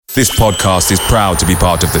This podcast is proud to be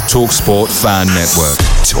part of the TalkSport Fan Network.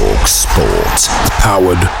 TalkSport.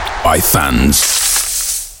 Powered by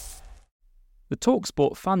fans. The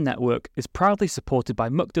TalkSport Fan Network is proudly supported by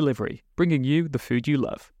Muck Delivery, bringing you the food you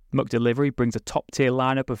love. Muck Delivery brings a top-tier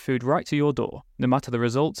lineup of food right to your door. No matter the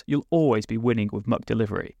result, you'll always be winning with Muck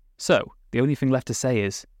Delivery. So, the only thing left to say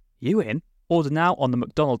is, you in? Order now on the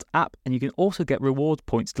McDonald's app, and you can also get reward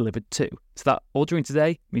points delivered too. So that ordering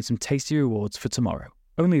today means some tasty rewards for tomorrow.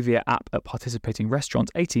 Only via app at participating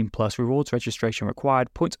restaurants. 18 plus. Rewards registration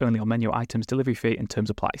required. Points only on menu items. Delivery fee and terms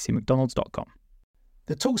apply. See mcdonalds.com.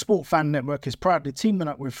 The TalkSport Fan Network is proudly teaming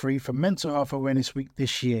up with Free for Mental Health Awareness Week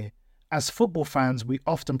this year. As football fans, we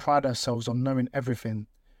often pride ourselves on knowing everything,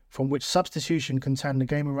 from which substitution can turn the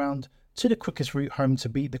game around to the quickest route home to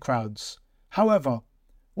beat the crowds. However,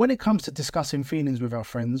 when it comes to discussing feelings with our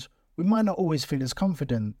friends, we might not always feel as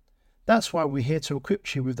confident. That's why we're here to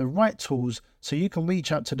equip you with the right tools so you can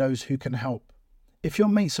reach out to those who can help. If your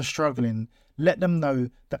mates are struggling, let them know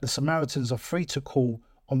that the Samaritans are free to call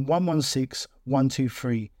on 116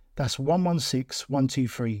 123. That's 116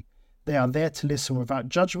 123. They are there to listen without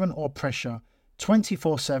judgment or pressure,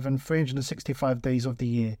 24/7, 365 days of the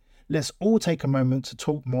year. Let's all take a moment to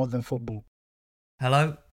talk more than football.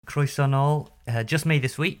 Hello, Croissant all. Just me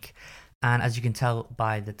this week. And as you can tell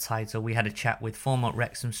by the title, we had a chat with former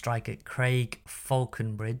Wrexham striker Craig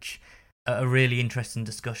Faulconbridge. A really interesting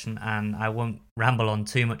discussion, and I won't ramble on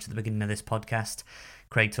too much at the beginning of this podcast.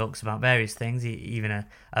 Craig talks about various things, even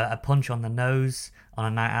a punch on the nose on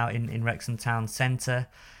a night out in Wrexham town centre.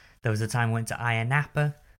 There was a time we went to Iron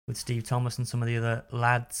Napa with Steve Thomas and some of the other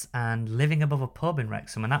lads, and living above a pub in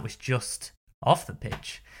Wrexham, and that was just off the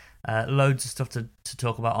pitch. Loads of stuff to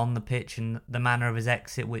talk about on the pitch and the manner of his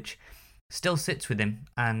exit, which still sits with him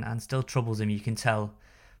and still troubles him, you can tell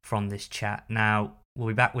from this chat. Now, we'll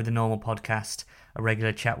be back with a normal podcast, a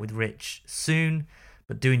regular chat with Rich soon,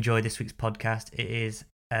 but do enjoy this week's podcast. It is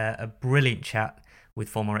a brilliant chat with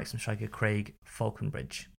former Wrexham striker Craig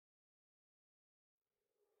Faulconbridge.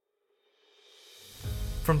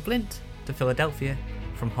 From Flint to Philadelphia,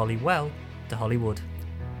 from Hollywell to Hollywood.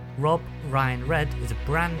 Rob Ryan Red is a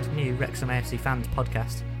brand new Wrexham AFC fans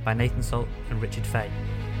podcast by Nathan Salt and Richard Fay.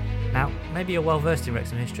 Now, maybe you're well versed in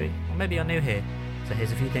Wrexham history, or maybe you're new here, so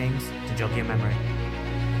here's a few things to jog your memory.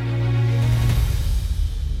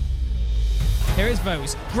 Here is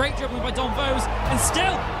Vose. Great dribbling by Don Vose, and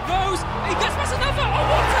still Vose, he gets past another.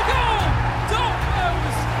 Oh, what a goal! Don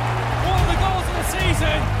Vose, one of the goals of the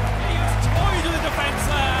season. He was toyed with the defence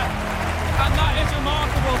there, and that is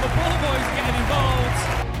remarkable. The ball boys are getting involved.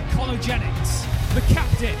 Conor Jennings, the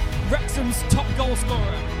captain, Wrexham's top goal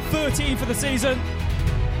scorer, 13 for the season.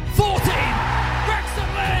 14!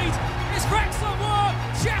 Wrexham lead! It's Wrexham 1!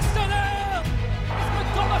 Chester 0! It's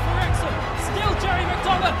McDonough for Wrexham. Still Jerry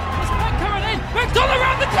McDonough. It's back coming in. McDonough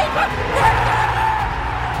around the keeper.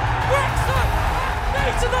 Wrexham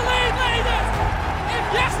need to the lead leaders. If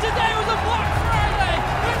yesterday was a Black Friday,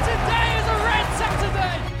 then today is a Red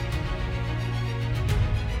Saturday.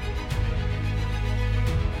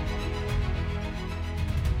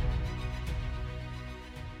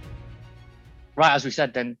 Right, as we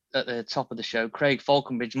said then at the top of the show, Craig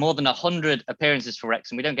Faulconbridge, more than 100 appearances for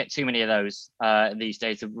Wrexham. We don't get too many of those these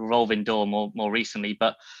days, a revolving door more recently.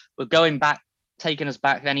 But we're going back, taking us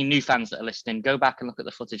back, any new fans that are listening, go back and look at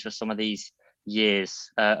the footage for some of these years,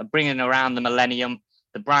 bringing around the millennium,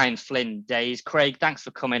 the Brian Flynn days. Craig, thanks for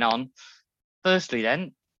coming on. Firstly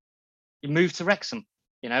then, you moved to Wrexham.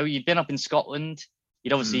 You know, you'd been up in Scotland.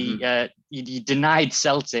 You'd obviously, you denied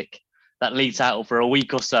Celtic that league title for a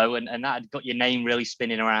week or so, and that had got your name really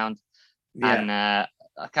spinning around. Yeah. And I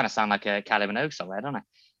kind of sound like a Kylie Minogue song there, don't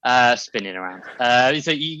I? Spinning around.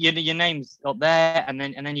 So your name's up there, and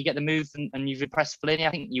then you get the move, and you've impressed Flynn.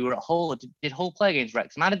 I think you were at Hull. Did Hull play against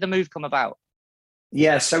Wrexham? How did the move come about?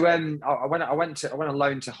 Yeah, so I went on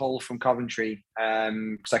loan to Hull from Coventry.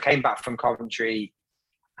 So I came back from Coventry,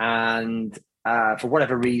 and for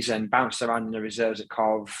whatever reason, bounced around in the reserves at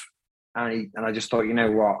Cov. And I just thought, you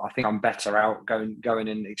know what, I think I'm better out going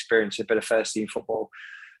and experience a bit of first team football.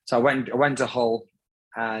 So I went to Hull,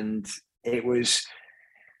 and it was,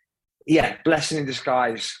 blessing in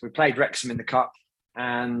disguise. We played Wrexham in the cup,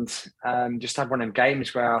 and just had one of them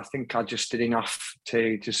games where I think I just did enough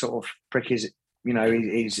to sort of prick his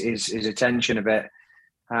attention a bit.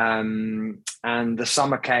 And the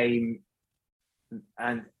summer came,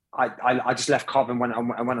 and I just left Cov and went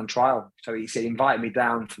on trial. So he invited me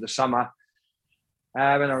down for the summer.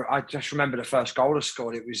 And I just remember the first goal I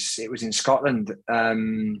scored. It was in Scotland.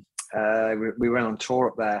 We went on tour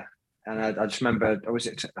up there, And I just remember, was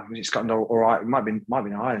it Scotland or right? It might have been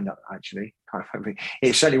Ireland actually. Can't remember.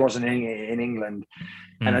 It certainly wasn't in England.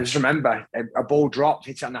 And I just remember a ball dropped,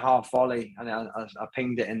 hit it on the half volley, and I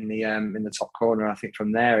pinged it in the top corner. I think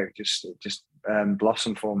from there it just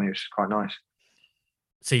blossomed for me. It was quite nice.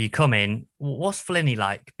 So you come in. What's Flinny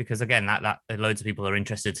like? Because again, that loads of people are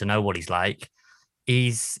interested to know what he's like.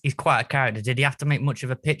 He's quite a character. Did he have to make much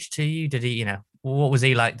of a pitch to you? Did he, what was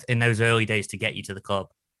he like in those early days to get you to the club?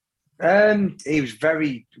 He was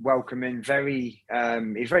very welcoming, he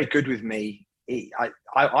was very good with me.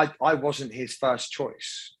 I wasn't his first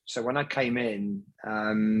choice. So when I came in,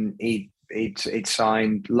 he'd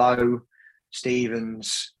signed Lowe,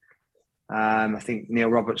 Stevens. I think Neil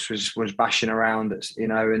Roberts was bashing around,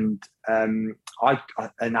 and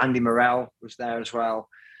Andy Morrell was there as well.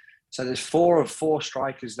 So there's four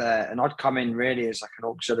strikers there, and I'd come in really as like an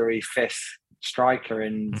auxiliary fifth striker,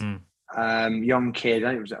 and young kid. I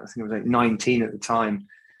think it was like 19 at the time,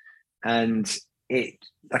 and it,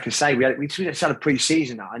 like I say, we just had a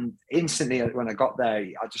pre-season, and instantly when I got there,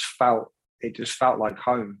 it just felt like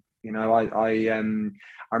home.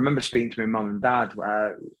 I remember speaking to my mum and dad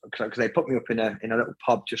because they put me up in a little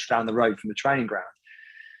pub just down the road from the training ground,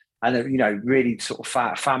 and really sort of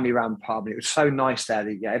family-run pub. And it was so nice there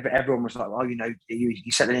that everyone was like, "Oh,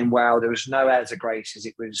 you settled in well." There was no airs of graces.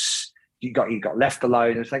 It was you got left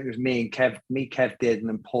alone. I think it was me, Kev did, and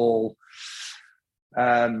then Paul.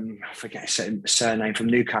 I forget his surname, from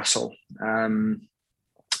Newcastle, and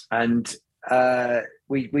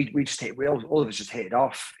we just all of us just hit it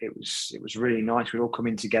off. It was really nice. We'd all come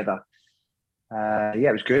in together.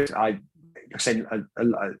 It was good. I said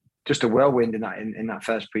just a whirlwind in that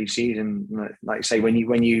first pre-season. Like you say, when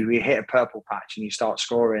you hit a purple patch and you start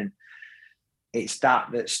scoring, it's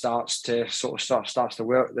that starts to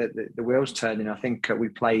the wheels turning. I think we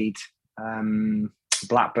played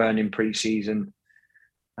Blackburn in pre-season,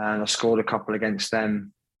 and I scored a couple against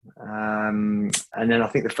them. And then I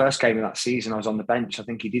think the first game of that season, I was on the bench. I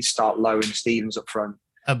think he did start Lowe and Stevens up front.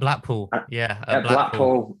 At Blackpool, at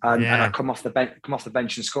Blackpool, and I come off the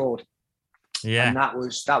bench and scored. Yeah, and that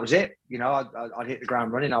was it. I'd hit the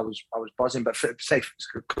ground running. I was buzzing. But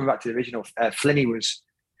coming back to the original, Flinny was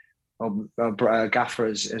Gaffer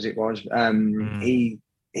as it was. He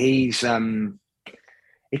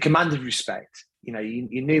commanded respect.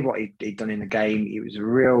 You knew what he'd done in the game. He was a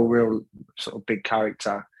real sort of big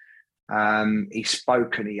character. He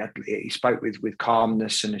spoke, and he spoke with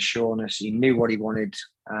calmness and assurance. He knew what he wanted,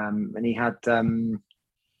 and he had the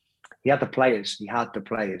players. He had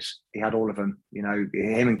all of them.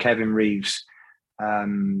 Him and Kevin Reeves.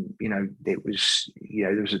 It was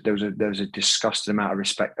there was a disgusting amount of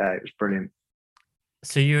respect there. It was brilliant.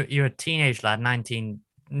 So you're a teenage lad,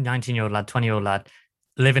 19-year-old lad, 20-year-old lad,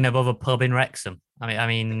 living above a pub in Wrexham. I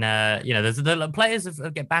mean, there's the players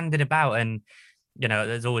get banded about, and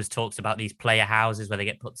there's always talks about these player houses where they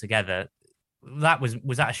get put together.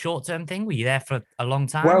 Was that a short-term thing? Were you there for a long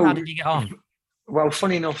time? Well, how did you get on? Well,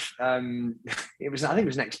 funny enough, I think it was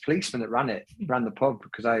an ex-policeman that ran the pub,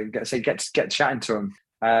 because I get chatting to him.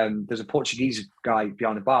 There's a Portuguese guy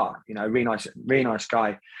behind the bar, really nice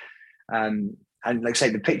guy. And like I say,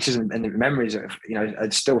 the pictures and the memories are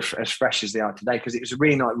still as fresh as they are today, because it was a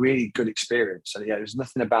really good experience. So there was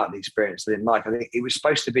nothing about the experience I didn't like. I think it was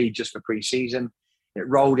supposed to be just for pre-season. It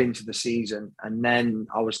rolled into the season, and then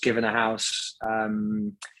I was given a house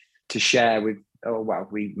to share with.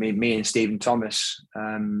 Me and Stephen Thomas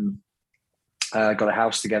got a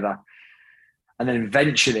house together, and then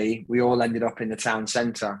eventually we all ended up in the town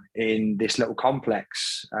centre in this little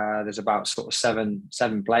complex. There's about sort of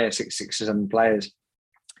seven players, six or seven players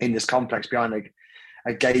in this complex behind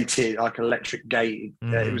a gated, like electric gate.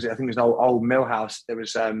 I think it was an old mill house. There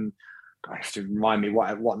was I have to remind me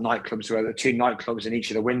what nightclubs were. There were 2 nightclubs in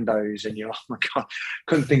each of the windows, and oh my God,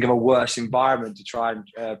 couldn't think of a worse environment to try and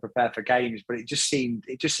prepare for games. But it just seemed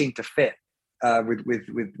to fit with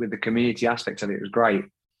the community aspect of it. It was great.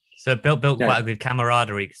 So it built quite a good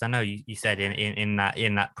camaraderie, because I know you said in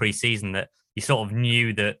that pre-season that you sort of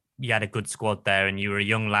knew that you had a good squad there, and you were a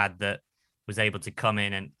young lad that was able to come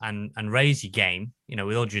in and raise your game.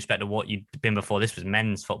 With all due respect to what you'd been before, this was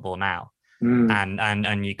men's football now.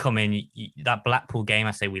 And you come in, that Blackpool game,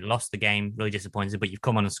 I say we lost the game, really disappointed, but you've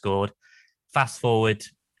come on and scored. Fast forward,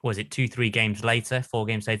 was it 4 games later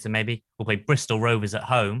maybe? We'll play Bristol Rovers at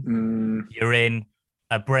home. You're in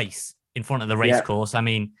a brace in front of the racecourse. I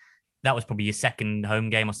mean, that was probably your second home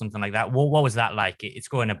game or something like that. What was that like? It's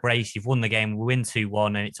scoring a brace, you've won the game, we win 2-1,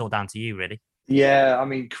 and it's all down to you, really. Yeah, I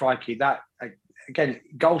mean, crikey, that again,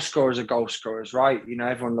 goal scorers are goal scorers, right? You know,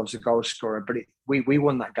 everyone loves a goal scorer, but we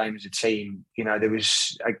won that game as a team. You know, there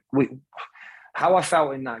was how I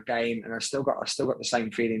felt in that game, and I still got the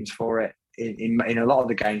same feelings for it in a lot of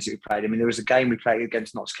the games that we played. I mean, there was a game we played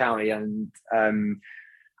against Notts County, and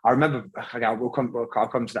I remember. Okay, I'll come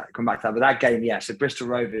to that. Come back to that. But that game, yes, at Bristol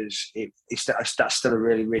Rovers, that's still a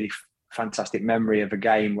really, really fantastic memory of a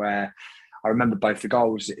game where I remember both the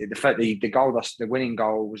goals. The goal, the winning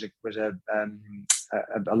goal, was a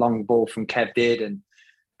long ball from Kev Dearden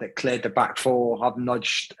that cleared the back four. I've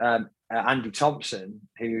nudged Andy Thompson,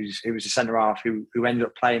 who was a centre half, who ended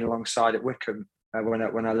up playing alongside at Wickham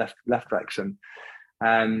when I left Wrexham,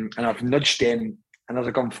 and I've nudged him, and as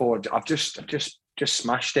I've gone forward, I've just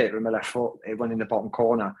smashed it with my left foot. It went in the bottom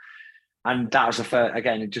corner, and that was the first.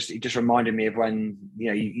 Again, it just reminded me of when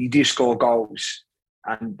you do score goals,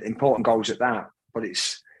 and important goals at that. But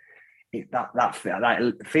that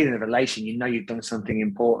feeling of elation. You know you've done something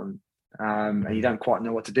important, and you don't quite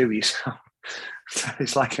know what to do with yourself. So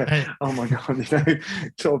it's like oh my god,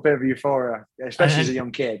 sort of bit of euphoria, especially as a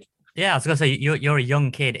young kid. Yeah, I was gonna say you're a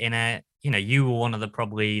young kid in a you were one of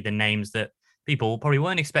the names that people probably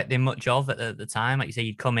weren't expecting much of at the time. Like you say,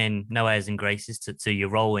 you'd come in no airs and graces to your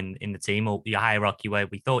role in the team or your hierarchy where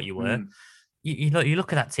we thought you were. You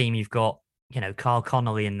look at that team. You've got Carl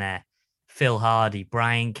Connolly in there, Phil Hardy,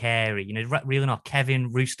 Brian Carey. Reeling off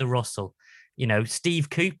Kevin Rooster Russell. Steve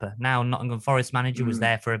Cooper, now Nottingham Forest manager, was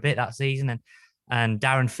there for a bit that season, and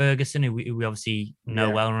Darren Ferguson, who we obviously know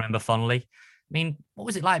well and remember fondly. I mean, what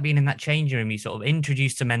was it like being in that changing room? You sort of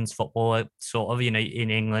introduced to men's football, sort of, in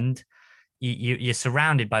England. You're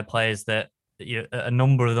surrounded by players that a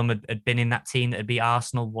number of them had been in that team that had beat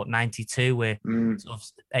Arsenal, 92, we're sort of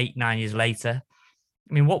 8-9 years later.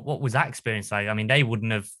 I mean, what was that experience like? I mean, they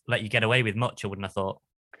wouldn't have let you get away with much, I wouldn't have thought.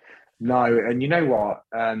 No, and you know what?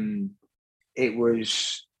 It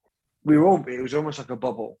was almost like a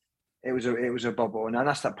bubble. It was a bubble, and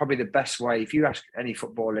that's probably the best way. If you ask any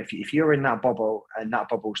footballer, if you're in that bubble and that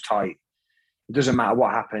bubble's tight, it doesn't matter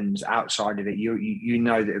what happens outside of it. You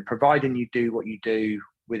know that providing you do what you do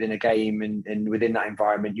within a game and within that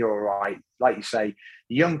environment, you're all right. Like you say,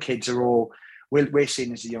 the young kids are all we're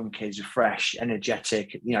seen as the young kids are fresh,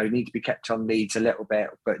 energetic. Need to be kept on leads a little bit,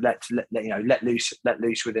 but let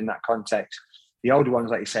loose within that context. The older ones,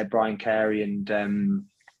 like you said, Brian Carey and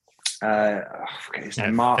I forget his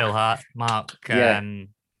name, Mark. Phil Hart, Mark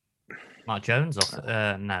Jones,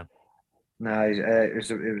 or no. No, it was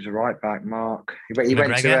a right back, Mark. He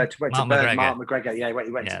went to Burnley. Mark McGregor, yeah, he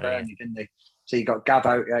went to Burnley, didn't he? So you got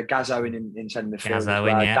Gazzo in centre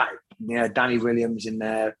midfield. Danny Williams in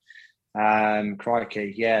there.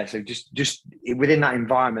 Crikey, yeah. So just within that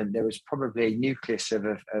environment, there was probably a nucleus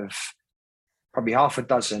of probably half a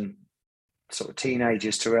dozen sort of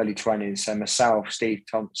teenagers to early 20s. So myself, Steve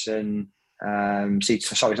Thompson,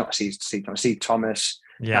 Steve Thomas,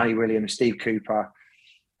 Danny Williams, Steve Cooper,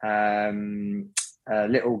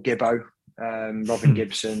 little Gibbo, Robin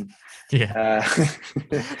Gibson,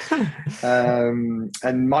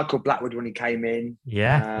 and Michael Blackwood when he came in.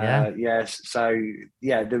 Yes. So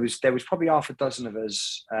there was probably half a dozen of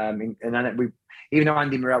us, and then even though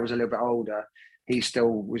Andy Morrell was a little bit older, he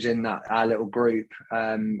still was in our little group,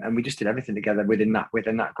 and we just did everything together within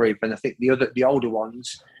that group. And I think the older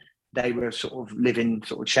ones, they were sort of living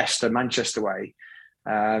sort of Chester, Manchester way,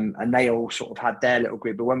 and they all sort of had their little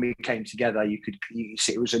group. But when we came together, you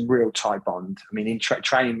see it was a real tight bond. I mean,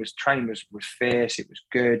 training was fierce. It was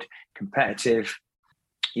good, competitive.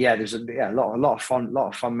 Yeah, there's a lot of fun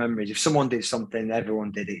memories. If someone did something,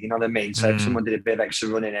 everyone did it. You know what I mean? So if someone did a bit of extra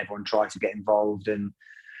running, everyone tried to get involved, and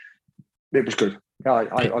it was good. I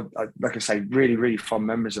like I say, really, really fun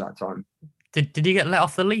memories of that time. Did you get let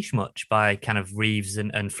off the leash much by kind of Reeves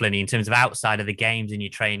and Flinney in terms of outside of the games in your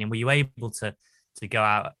training? Were you able to go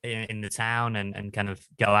out in the town and kind of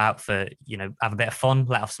go out for, have a bit of fun,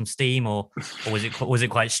 let off some steam, or was it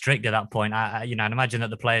quite strict at that point? I'd imagine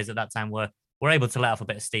that the players at that time were able to let off a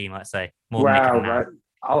bit of steam, let's say. More than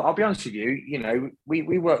I'll be honest with you.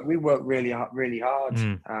 We work really hard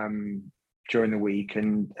during the week,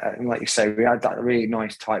 and like you say, we had that really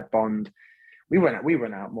nice tight bond. We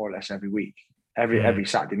went out more or less every week. Every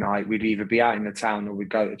Saturday night, we'd either be out in the town or we'd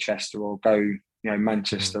go to Chester or go,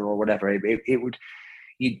 Manchester or whatever. It would,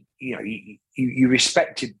 you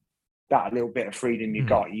respected that little bit of freedom you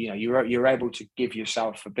got. You're able to give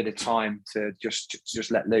yourself a bit of time to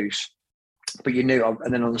just let loose. But and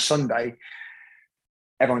then on the Sunday,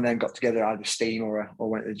 everyone then got together, either steam or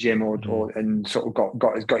went to the gym or and sort of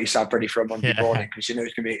got yourself ready for a Monday morning, because it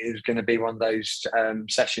was going to be one of those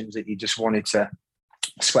sessions that you just wanted to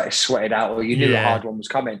sweat it out, or you knew a hard one was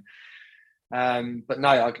coming. But no,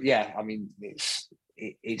 I mean,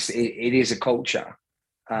 it is a culture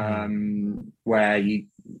where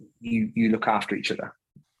you look after each other.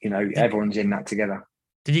 Everyone's in that together.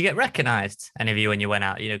 Did you get recognised, any of you, when you went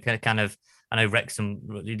out? Kind of. I know Wrexham.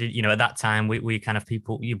 At that time, we kind of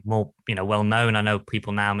people you more well known. I know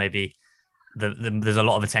people now maybe. There's a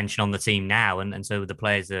lot of attention on the team now, and so the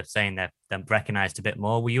players are saying they're recognised a bit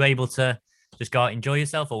more. Were you able to just go out and enjoy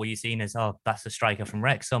yourself, or were you seen as, oh, that's a striker from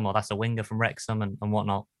Wrexham, or that's a winger from Wrexham, and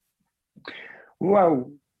whatnot?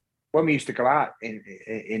 Well, when we used to go out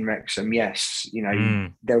in Wrexham, yes,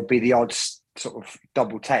 there would be the odd sort of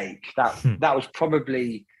double take. That was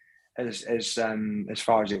probably as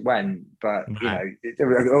far as it went. But there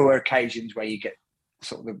were occasions where you get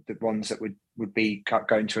sort of the ones that would be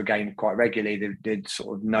going to a game quite regularly. They did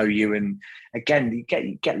sort of know you, and again, you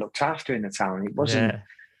get looked after in the town. It wasn't. Yeah.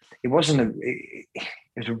 It was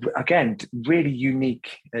again really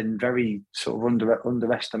unique and very sort of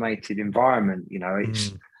underestimated environment.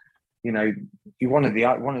 It's you're one of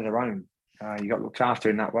their own. You got looked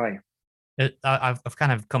after in that way. I've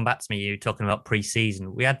kind of come back to me. You talking about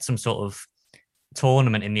pre-season. We had some sort of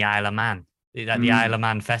tournament in the Isle of Man. Like the Isle of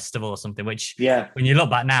Man festival or something, which when you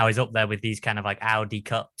look back now is up there with these kind of like Audi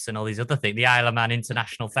Cups and all these other things. The Isle of Man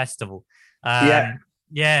International Festival. So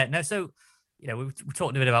we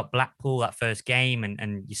talked a bit about Blackpool, that first game,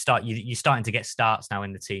 and you're starting to get starts now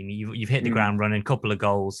in the team. You've hit the ground running, couple of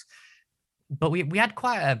goals, but we had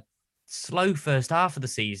quite a slow first half of the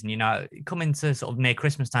season. Coming to sort of near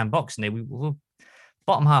Christmas time, Boxing Day, we were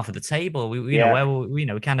bottom half of the table. We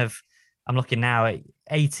kind of. I'm looking now at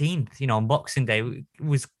 18th, on Boxing Day. It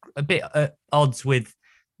was a bit at odds with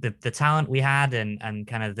the talent we had and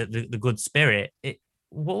kind of the good spirit.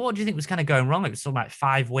 What do you think was kind of going wrong? It was something like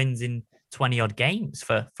 5 wins in 20 odd games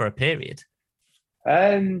for a period.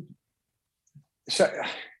 So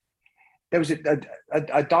there was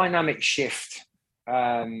a dynamic shift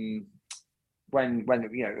when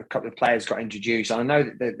a couple of players got introduced. And I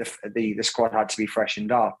know that the squad had to be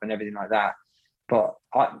freshened up and everything like that. But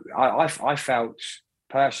I felt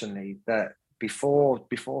personally that before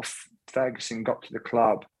Ferguson got to the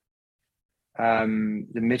club, the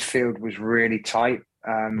midfield was really tight,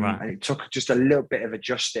 and it took just a little bit of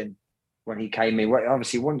adjusting when he came in.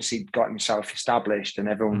 Obviously, once he got himself established and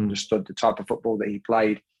everyone understood the type of football that he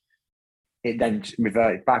played, it then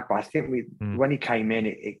reverted back. But I think when he came in,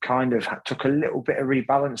 it kind of took a little bit of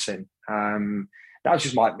rebalancing. That was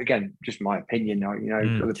just my opinion.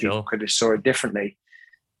 Other people could have saw it differently.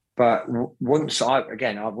 But once I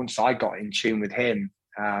got in tune with him,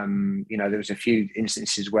 there was a few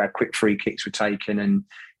instances where quick free kicks were taken, and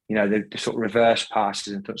the sort of reverse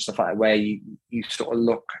passes and stuff like that, where you sort of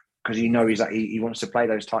look because he wants to play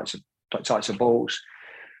those types of balls.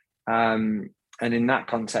 And in that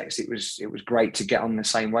context, it was great to get on the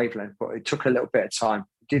same wavelength, but it took a little bit of time.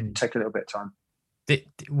 It did take a little bit of time.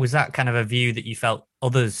 Was that kind of a view that you felt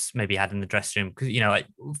others maybe had in the dressing room? Because,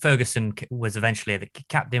 Ferguson was eventually the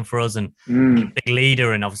captain for us and big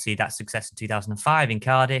leader, and obviously that success in 2005 in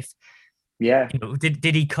Cardiff. Yeah.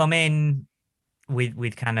 Did he come in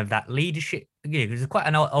with kind of that leadership? It was quite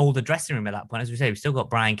an older dressing room at that point. As we say, we've still got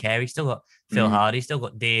Brian Carey, still got Phil Hardy, still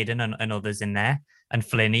got Dearden and others in there. And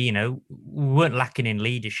Flinney, we weren't lacking in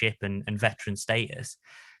leadership and veteran status.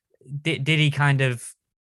 Did he kind of...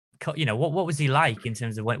 what was he like in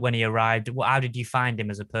terms of when he arrived? How did you find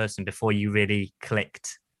him as a person before you really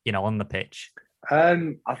clicked, on the pitch?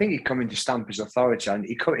 I think he'd come in to stamp his authority, and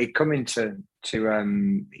he'd come into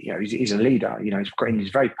he's a leader.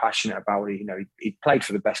 He's very passionate about it. He played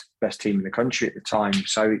for the best team in the country at the time,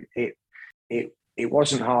 so it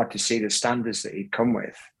wasn't hard to see the standards that he'd come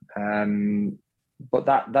with. But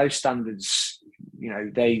those standards,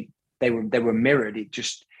 they were mirrored. It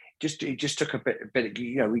just took a bit.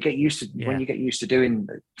 We get used to when you get used to doing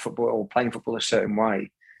football or playing football a certain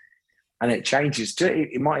way, and it changes.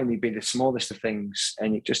 It might only be the smallest of things,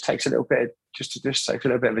 and it just takes a little bit. Takes a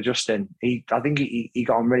little bit of adjusting. I think he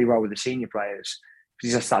got on really well with the senior players because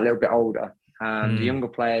he's just that little bit older. The younger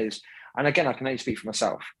players, and again, I can only speak for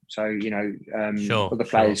myself. So other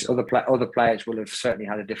players will have certainly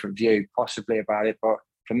had a different view, possibly about it. But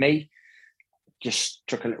for me, just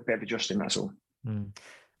took a little bit of adjusting. That's all.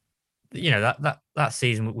 That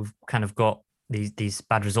season we've kind of got these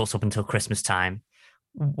bad results up until Christmas time.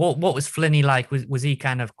 What was Flinney like? Was he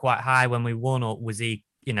kind of quite high when we won, or was he,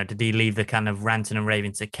 did he leave the kind of ranting and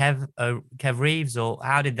raving to Kev Reeves, or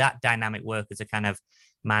how did that dynamic work as a kind of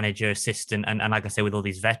manager, assistant, and like I say, with all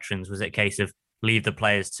these veterans, was it a case of leave the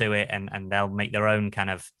players to it and they'll make their own kind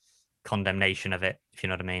of condemnation of it, if you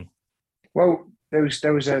know what I mean? Well, there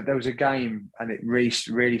was a game, and it really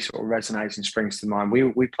sort of resonates and springs to mind.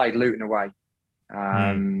 We played Luton away,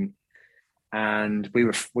 and we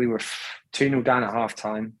were 2-0 down at half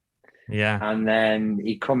time. Yeah. And then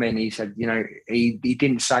he come in, he said, he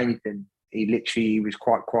didn't say anything. He was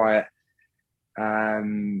quite quiet.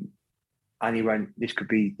 And he went, this could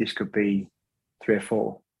be 3 or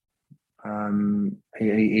 4.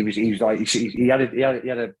 He was like, he had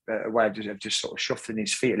a way of just sort of shuffling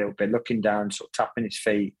his feet a little bit, looking down, sort of tapping his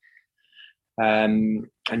feet. And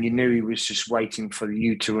you knew he was just waiting for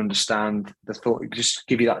you to understand the thought, just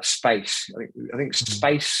give you that space. I think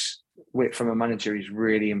space from a manager is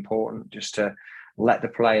really important, just to let the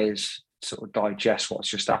players sort of digest what's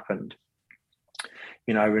just happened,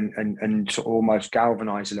 and sort of almost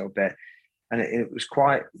galvanise a little bit. And it was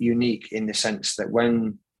quite unique in the sense that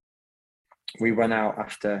when we went out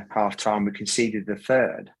after half time, we conceded the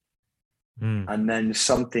third, and then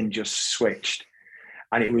something just switched.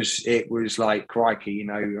 And it was like, crikey,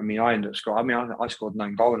 I ended up scoring. I scored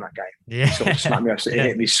no goal in that game. Yeah. It sort of smacked me up. It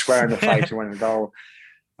hit me square in the face and went a goal.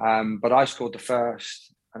 But I scored the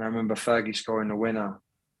first, and I remember Fergie scoring the winner.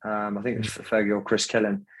 I think it was for Fergie or Chris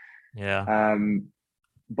Killen. Yeah.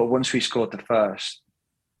 But once we scored the first,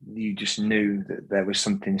 you just knew that there was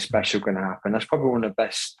something special going to happen. That's probably one of the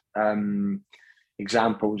best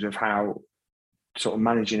examples of how sort of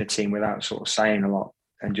managing a team without sort of saying a lot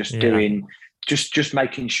and just doing. Just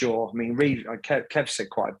making sure. Kev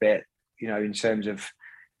said quite a bit, in terms of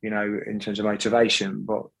motivation.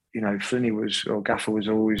 But Flinney Gaffer was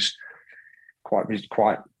always quite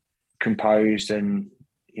composed, and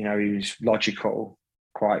he was logical,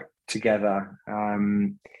 quite together.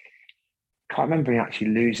 Can't remember him actually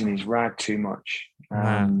losing his rag too much.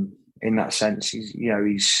 In that sense, I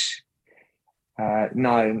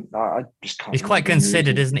just can't. He's quite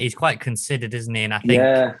considered, isn't he? He's quite considered, isn't he? And I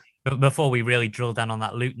think. But before we really drill down on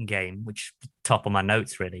that Luton game, which top of my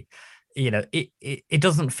notes really, it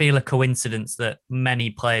doesn't feel a coincidence that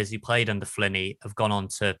many players who played under Flinney have gone on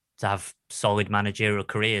to have solid managerial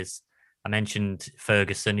careers. I mentioned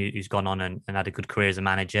Ferguson, who's gone on and had a good career as a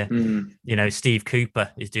manager. Steve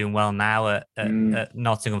Cooper is doing well now at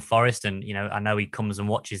Nottingham Forest, and I know he comes and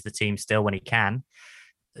watches the team still when he can.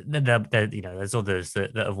 There's others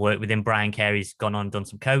that have worked with him. Brian Carey's gone on and done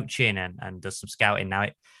some coaching and does some scouting now.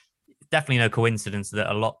 Definitely no coincidence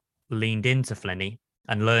that a lot leaned into Flinney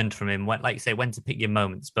and learned from him, like you say, when to pick your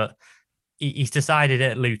moments. But he's decided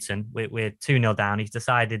at Luton, we're 2-0 down, he's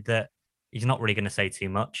decided that he's not really going to say too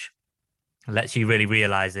much. Lets you really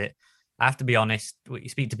realise it. I have to be honest, you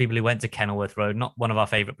speak to people who went to Kenilworth Road, not one of our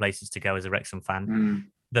favourite places to go as a Wrexham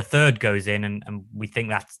fan. The third goes in and we think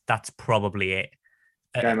that's probably it.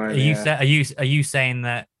 Are you saying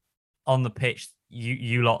that on the pitch,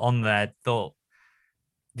 you lot on there thought,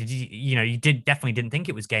 did you definitely didn't think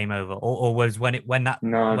it was game over, or was when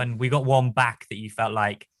we got one back that you felt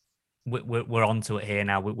like we're onto it here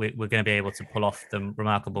now, we're going to be able to pull off the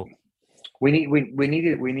remarkable? We needed an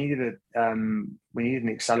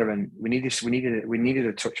accelerant. We needed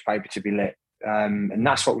a touch paper to be lit, and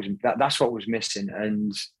that's what was missing.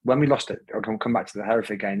 And when we lost it, I'll come back to the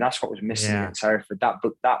Hereford game. That's what was missing against Hereford.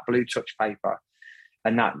 That blue touch paper,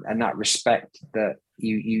 and that respect that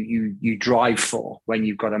you drive for when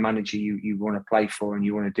you've got a manager you want to play for and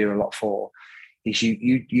you want to do a lot for, is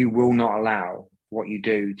you will not allow what you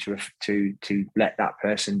do to let that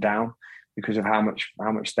person down because of how much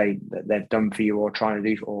they've done for you or trying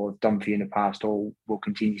to do or done for you in the past or will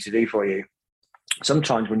continue to do for you.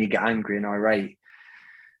 Sometimes when you get angry and irate,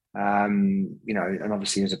 and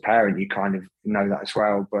obviously as a parent you kind of know that as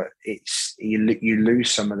well, but it's you lose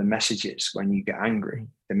some of the messages when you get angry.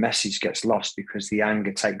 The message gets lost because the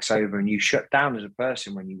anger takes over and you shut down as a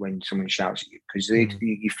person when someone shouts at you because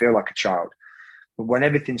you feel like a child. But when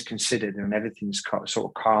everything's considered and everything's sort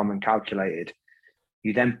of calm and calculated,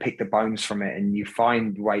 you then pick the bones from it and you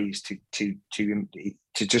find ways to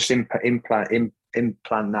just implant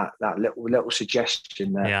that little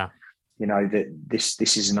suggestion that that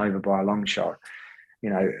this isn't over by a long shot,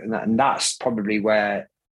 and that's probably where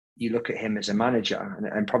you look at him as a manager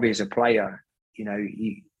and probably as a player.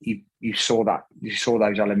 You saw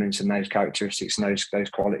those elements and those characteristics and those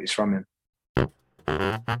qualities from him.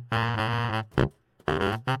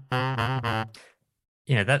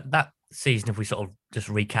 That season, if we sort of just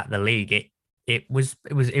recap the league, it was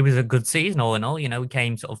a good season all in all. We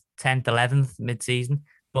came sort of 10th, 11th mid-season.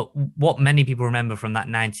 But what many people remember from that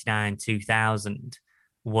 99-2000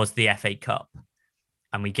 was the FA Cup.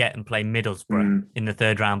 And we get and play Middlesbrough in the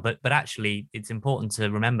third round. But actually, it's important to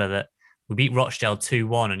remember that we beat Rochdale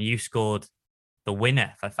 2-1 and you scored the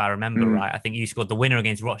winner, if I remember right. I think you scored the winner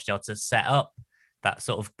against Rochdale to set up that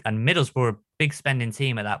sort of, and Middlesbrough were a big spending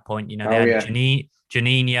team at that point. You know, they Oh, had yeah.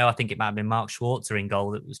 Janino, I think it might have been Mark Schwarzer in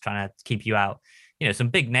goal that was trying to keep you out. You know, some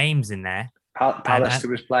big names in there. Pallister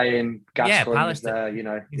was playing, Gascoigne was Pallister, there, you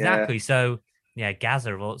know. exactly. So yeah,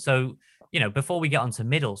 Gaza. So, you know, before we get on to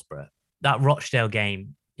Middlesbrough, that Rochdale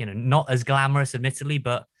game, you know, not as glamorous, admittedly,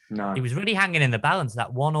 but No. it was really hanging in the balance,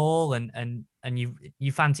 that 1-1, and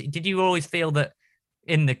you fancy. Did you always feel that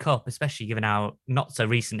in the cup, especially given our not so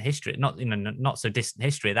recent history, not so distant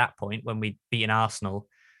history at that point when we'd beaten Arsenal,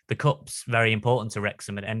 the cup's very important to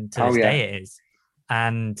Wrexham, and to this day it is.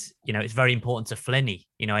 And, you know, it's very important to Flinney.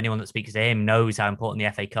 You know, anyone that speaks to him knows how important the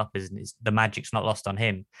FA Cup is, and the magic's not lost on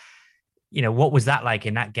him. You know, what was that like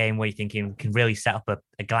in that game where you think you can really set up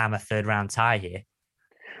a glamour third round tie here?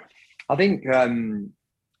 I think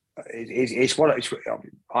it's what it's.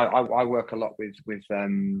 I work a lot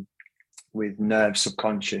with nerve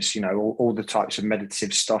subconscious, you know, all the types of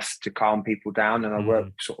meditative stuff to calm people down, and I work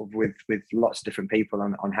sort of with lots of different people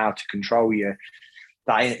on how to control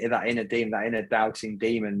that inner demon, that inner doubting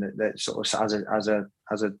demon that sort of has a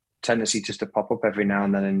tendency just to pop up every now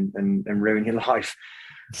and then and ruin your life.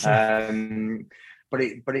 But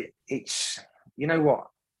it's, you know what,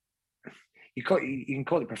 you can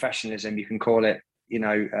call it professionalism, you can call it, you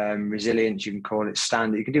know, resilience, you can call it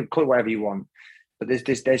standard, you can call it whatever you want, but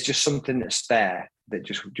there's just something that's there that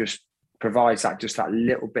just provides that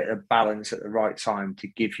little bit of balance at the right time to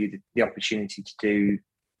give you the opportunity to do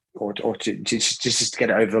or to just get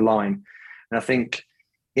it over the line. And I think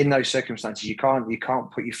in those circumstances, you can't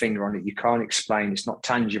put your finger on it. You can't explain. It's not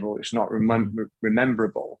tangible. It's not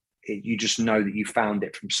rememberable. You just know that you found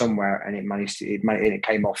it from somewhere, and it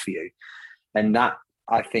came off for you. And that,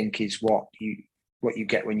 I think, is what you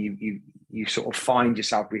get when you sort of find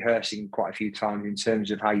yourself rehearsing quite a few times in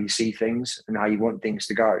terms of how you see things and how you want things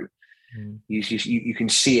to go. You can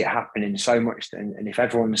see it happening so much, and if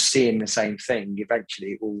everyone's seeing the same thing,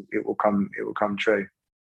 eventually it will come true.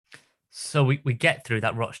 So we get through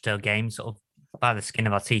that Rochdale game sort of by the skin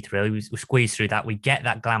of our teeth, really. We squeeze through that. We get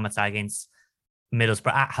that glamour tie against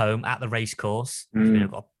Middlesbrough at home at the racecourse.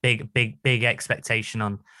 We've got a big expectation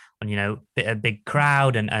on you know, a big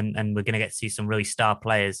crowd, and we're going to get to see some really star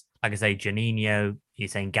players, like I say, Janino, you're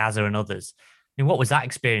saying Gaza and others. I mean, what was that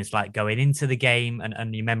experience like going into the game,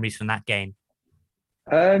 and your memories from that game?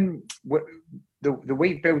 The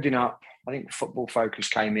week building up, I think Football Focus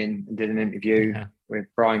came in and did an interview with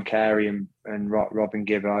Brian Carey and Robin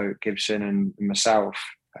Gibson and myself,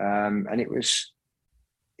 and it was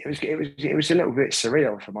a little bit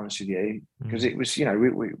surreal, if I'm honest with you, because it was, you know,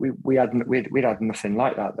 we'd had nothing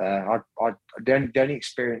like that there. The only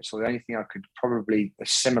experience or the only thing I could probably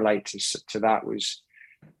assimilate to that was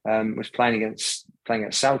playing against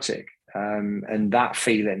Celtic, and that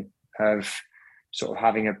feeling of sort of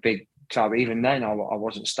having a big time. Even then, I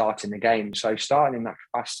wasn't starting the game, so starting in that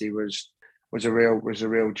capacity was a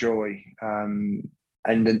real joy.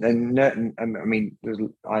 I mean,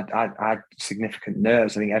 I had significant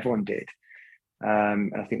nerves. I think everyone did,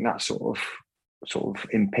 and I think that sort of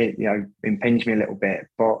impinged me a little bit.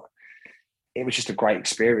 But it was just a great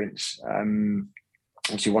experience.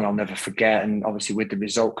 Obviously, one I'll never forget. And obviously, with the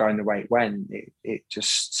result going the way it went, it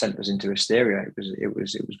just sent us into hysteria. It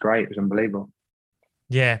was great. It was unbelievable.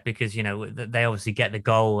 Yeah, because, you know, they obviously get the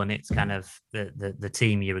goal, and it's kind of the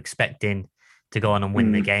team you're expecting to go on and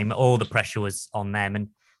win the game. All the pressure was on them, and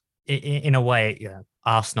in a way, you know,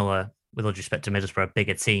 Arsenal are, with all due respect to Middlesbrough, a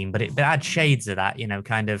bigger team, but it had shades of that, you know,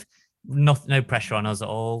 kind of no pressure on us at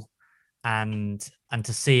all, and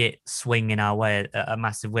to see it swing in our way, a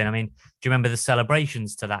massive win. I mean, do you remember the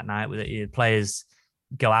celebrations to that night? Were the players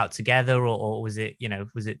go out together, or was it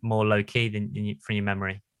more low key from your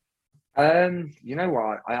memory? You know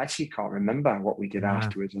what? I actually can't remember what we did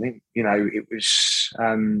afterwards. I think, you know, it was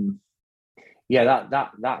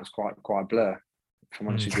that was quite a blur, if I'm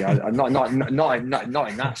honest with you. Not in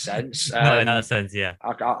that sense. Not in that sense, yeah.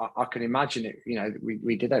 I can imagine it. You know,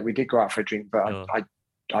 we did go out for a drink, but sure. I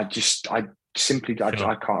can't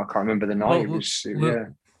remember the night.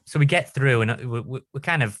 So we get through, and we're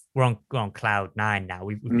on cloud nine now.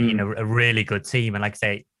 We've been a really good team, and like I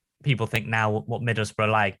say, people think now what Middlesbrough are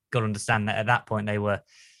like. Got to understand that at that point they were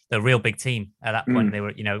a real big team. At that point they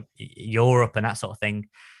were, you know, Europe and that sort of thing.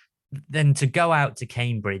 Then to go out to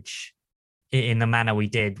Cambridge in the manner we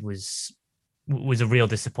did was a real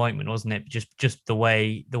disappointment, wasn't it? Just the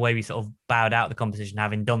way we sort of bowed out the competition,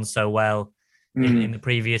 having done so well in the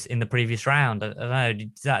previous round. I don't know.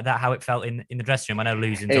 Is that how it felt in the dressing room? I know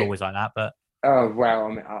losing's always like that, but oh well, I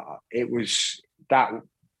mean, it was that.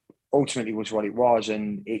 ultimately was what it was,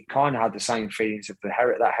 and it kind of had the same feelings of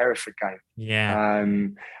that Hereford game. Yeah.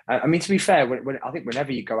 I mean, to be fair, I think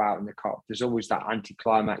whenever you go out in the cup, there's always that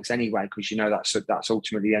anticlimax anyway, because that's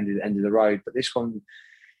ultimately the end of the road. But this one,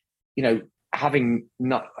 having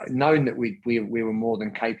not known that we were more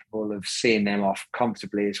than capable of seeing them off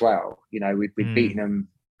comfortably as well. We'd beaten them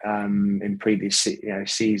in previous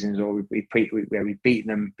seasons, or we'd beaten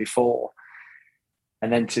them before.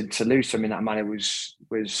 And then to lose them in that manner was it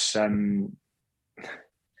was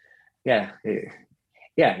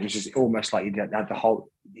just almost like you had the whole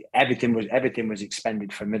everything was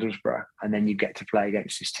expended for Middlesbrough, and then you get to play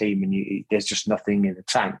against this team, and there's just nothing in the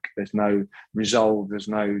tank. There's no resolve. There's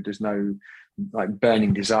no like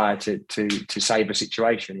burning desire to save a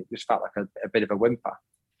situation. It just felt like a bit of a whimper.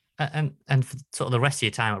 And for sort of the rest of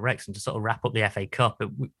your time at Wrexham, to sort of wrap up the FA Cup,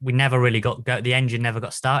 we never really the engine never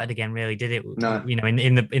got started again, really, did it? No.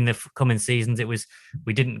 In the coming seasons,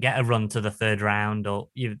 we didn't get a run to the third round, or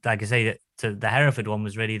like I say, to the Hereford one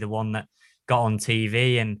was really the one that got on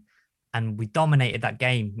TV, and we dominated that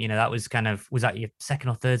game. That was was that your second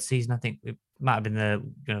or third season? I think it might have been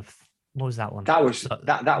what was that one? That was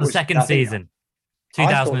that was the second season.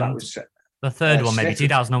 2000. That was the third one, Smith maybe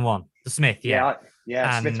 2001. The Smith, yeah.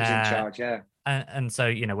 And, Smith was in charge, yeah. And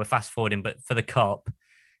so, we're fast forwarding, but for the Cup,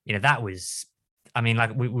 that was, I mean,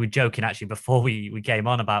 like we were joking actually before we came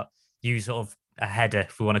on about you sort of a header,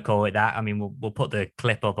 if we want to call it that. I mean, we'll put the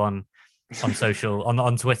clip up on social,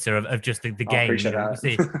 on Twitter of just the game. I appreciate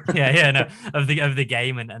that. Of the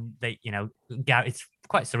game, and they, it's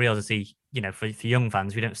quite surreal to see, for young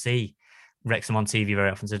fans, we don't see Wrexham on TV very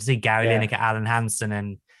often. So to see Gary Lineker, Alan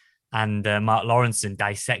Hansen, and Mark Lawrenson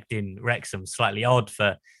dissecting Wrexham, slightly odd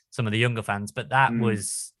for some of the younger fans, but that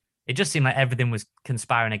was, it just seemed like everything was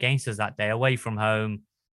conspiring against us that day. Away from home,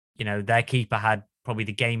 their keeper had probably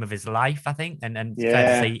the game of his life, I think, and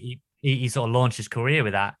fair to say he sort of launched his career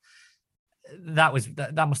with that. That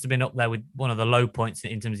must have been up there with one of the low points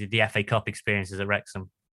in terms of the FA Cup experiences at Wrexham.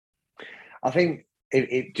 I think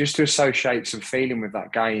it just to associate some feeling with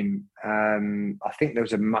that game. I think there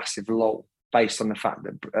was a massive lull based on the fact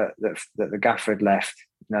that the gaffer had left.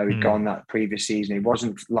 He'd gone that previous season. It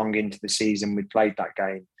wasn't long into the season we'd played that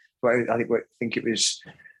game. But I think it was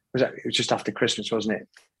just after Christmas, wasn't it?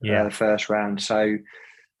 Yeah, the first round. So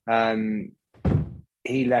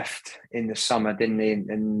he left in the summer, didn't he?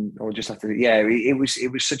 Or just after. Yeah, it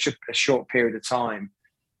was such a short period of time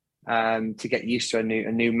to get used to a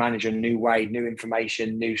new manager, new way, new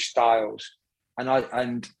information, new styles,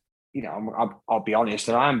 I'll be honest,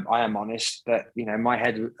 and I am honest that my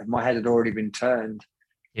head had already been turned.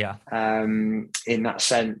 Yeah. In that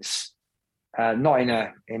sense, not in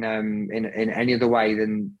any other way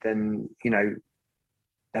than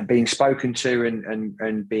being spoken to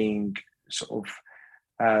and being sort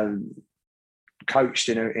of coached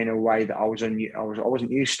in a way that I wasn't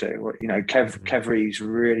used to. Kev Reeves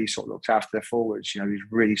really sort of looked after the forwards. He was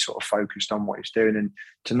really sort of focused on what he's doing, and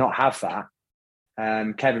to not have that.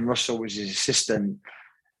 Kevin Russell was his assistant,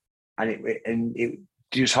 and it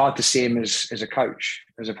was hard to see him as a coach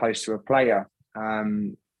as opposed to a player.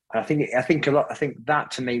 I think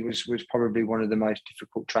that to me was probably one of the most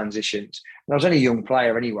difficult transitions. And I was only a young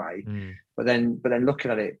player anyway, but then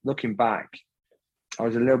looking back, I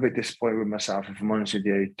was a little bit disappointed with myself, if I'm honest with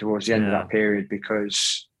you, towards the end of that period,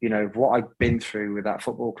 because what I'd been through with that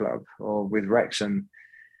football club or with Wrexham,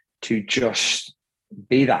 to just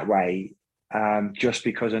be that way. Just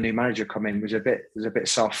because a new manager come in was a bit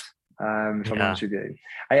soft. If I'm honest with you,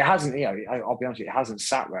 it hasn't. I'll be honest with you, it hasn't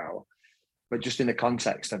sat well. But just in the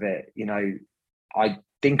context of it, I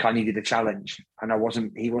think I needed a challenge, and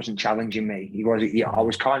he wasn't challenging me. I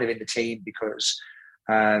was kind of in the team because,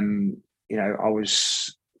 I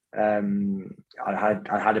was. I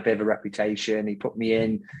had a bit of a reputation. He put me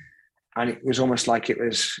in, and it was almost like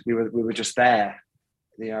we were just there.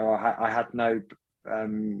 I had no.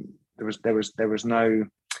 There was no,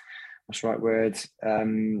 what's the right word,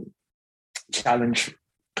 challenge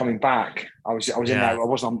coming back. I was in there. It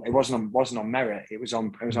wasn't on merit. It was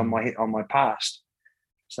on my past.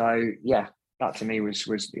 So yeah, that to me was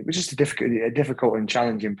just a difficult and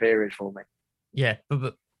challenging period for me. Yeah,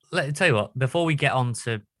 but let me tell you what. Before we get on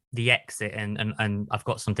to the exit, and I've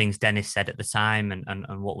got some things Dennis said at the time,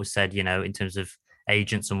 and what was said, in terms of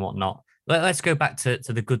agents and whatnot. Let's go back to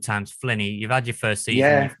the good times, Flinny. You've had your first season.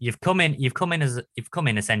 Yeah. You've come in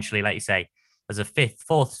essentially, like you say, as a fifth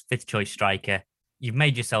choice striker. You've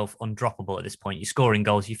made yourself undroppable at this point. You're scoring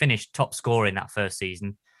goals. You finished top scorer in that first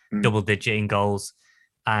season, double digit in goals.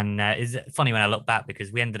 And it's funny when I look back,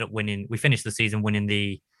 because we ended up winning. We finished the season winning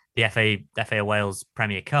the FA Wales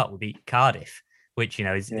Premier Cup. We beat Cardiff, which,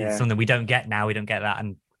 is something we don't get now. We don't get that.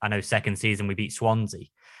 And I know second season we beat Swansea.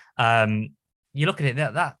 You look at it,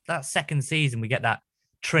 that second season, we get that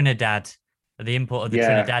Trinidad, the import of the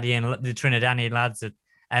Trinidadian lads.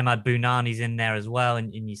 Ahmad Bounani's in there as well.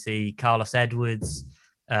 And you see Carlos Edwards,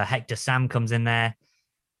 Hector Sam comes in there.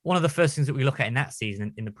 One of the first things that we look at in that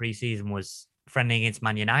season, in the pre-season, was friendly against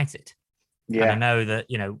Man United. Yeah. And I know that,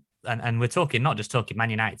 and we're talking, not just talking Man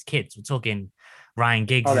United's kids, we're talking Ryan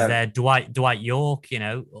Giggs is there, Dwight York,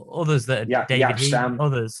 others that are David Heath,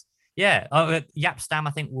 others. Yeah. Yap Stam,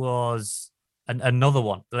 I think, was another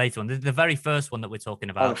one, the later one. The very first one that we're talking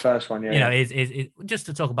about. The first one, yeah. Is just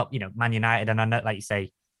to talk about, Man United. And I know, like you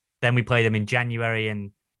say, then we played them in January,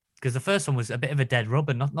 and because the first one was a bit of a dead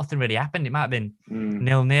rubber, nothing really happened. It might have been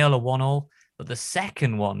 0-0 or 1-1, but the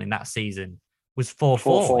second one in that season was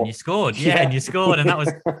 4-4, and you scored. And you scored, and that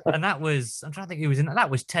was I'm trying to think who was in that.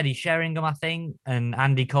 That was Teddy Sheringham, I think, and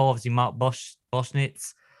Andy Cole, obviously Mark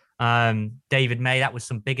Bosnitz, David May. That was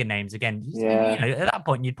some bigger names again. At that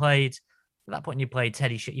point you played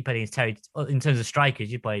Teddy. You played against Terry. In terms of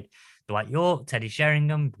strikers, you played Dwight York, Teddy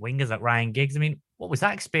Sheringham, wingers like Ryan Giggs. I mean, what was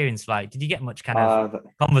that experience like? Did you get much kind of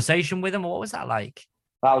conversation with him, or what was that like?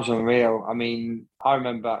 That was unreal. I mean, I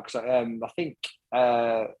remember because I think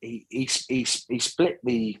he split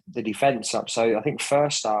the defence up. So I think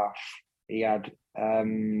first half he had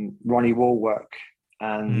Ronnie Warwick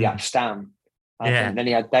and Yap Stam. And then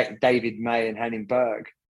he had David May and Henning Berg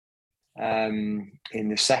in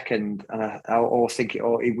the second,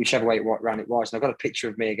 and whichever way round it was. And I've got a picture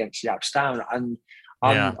of me against Yap Stam, and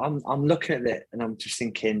I'm looking at it, and I'm just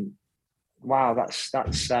thinking, wow, that's.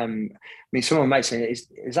 I mean, someone might say, "Is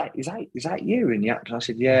that you?" And I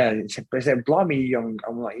said, "Yeah." They said, "Blimey, young."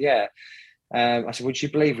 I'm like, "Yeah." I said, "Would you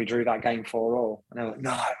believe we drew that game 4-4?" And they were like,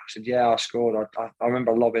 "No." I said, "Yeah, I scored. I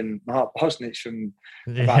remember lobbing Mark Bosnich from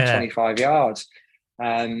about 25 yards."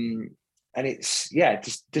 And it's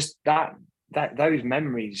just that those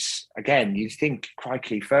memories again. You think,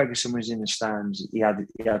 crikey, Ferguson was in the stands. He had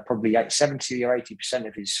probably 70 or 80%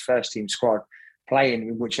 of his first team squad playing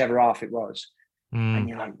in whichever half it was, and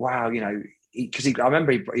you're like, wow, because I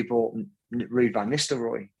remember he brought Ruud van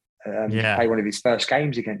Nistelrooy to play one of his first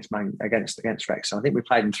games against Wrexham. I think we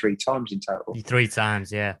played him 3 times in total. 3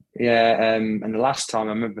 times, yeah. And the last time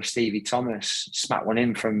I remember Stevie Thomas smacked one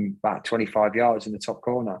in from about 25 yards in the top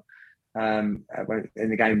corner. In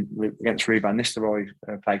the game against Ruud van Nistelrooy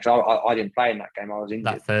play, because I didn't play in that game. I was injured.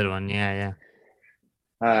 That third one, yeah.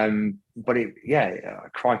 But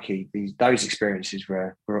crikey, those experiences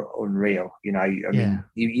were unreal. I mean,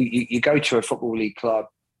 you go to a football league club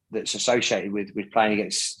that's associated with playing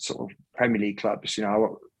against sort of Premier League clubs.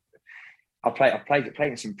 I played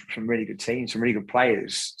against some really good teams, some really good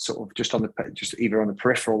players, sort of just either on the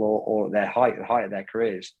peripheral or the height of their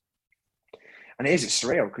careers. And it's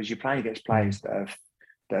surreal because you're playing against players that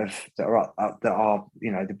are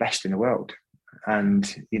the best in the world.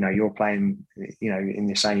 And you're playing on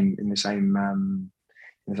the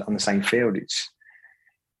same field. It's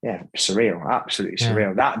surreal, absolutely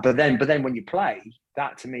surreal. But then when you play,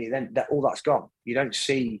 that to me, then all that's gone. You don't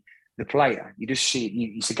see the player, you just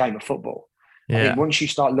see it's a game of football. I think once you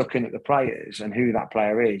start looking at the players and who that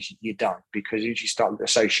player is, you're done, because as you start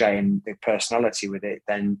associating the personality with it,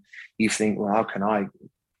 then you think, well, how can I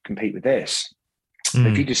compete with this?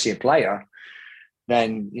 If you just see a player,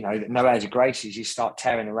 then no airs of graces, you start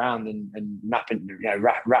tearing around and napping,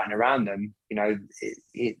 ratting around them.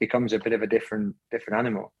 It becomes a bit of a different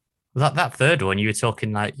animal. That third one, you were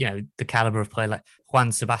talking like the caliber of player like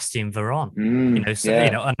Juan Sebastian Veron. And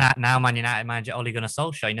now Man United manager Ole Gunnar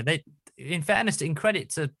Solskjaer. They, in fairness, in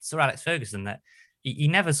credit to Sir Alex Ferguson, that he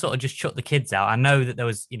never sort of just shut the kids out. I know that there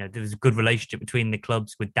was a good relationship between the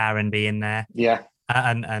clubs, with Darren being there. Yeah.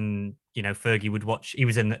 And Fergie would watch. He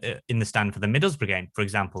was in the stand for the Middlesbrough game, for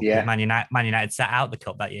example. Yeah. Man United sat out the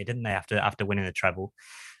cup that year, didn't they? After winning the treble.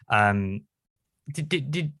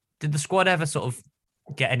 Did the squad ever sort of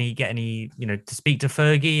get any to speak to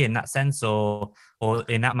Fergie in that sense, or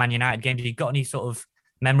in that Man United game? Did he got any sort of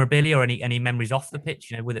memorabilia or any memories off the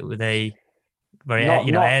pitch? Were they very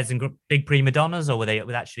airs and big prima donnas, or were they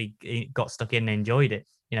actually got stuck in and enjoyed it?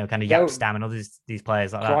 Kind of Yap Stam and others, these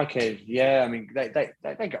players like crikey, that. Yeah, I mean,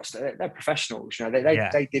 they're professionals.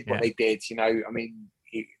 They did what they did. I mean,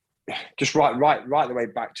 just right the way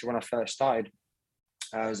back to when I first started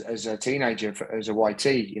as a teenager as a YT.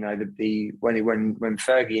 When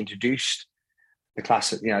Fergie introduced the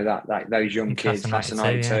class, those young kids, class of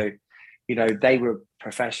 92. They were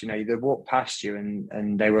professional. They walked past you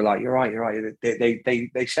and they were like, "You're right, you're right."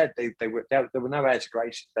 They said there were no airs of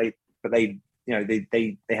grace. They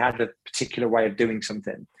had a particular way of doing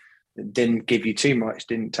something didn't give you too much,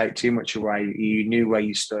 didn't take too much away. You knew where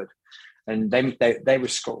you stood, and they were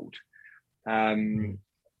schooled, and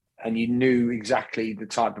you knew exactly the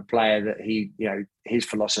type of player that he, his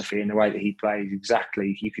philosophy and the way that he plays.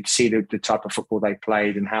 Exactly, you could see the type of football they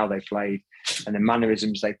played and how they played, and the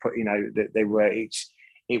mannerisms they put. That they were.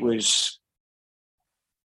 They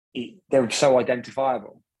were so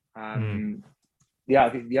identifiable. I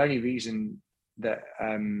think the only reason that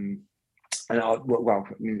the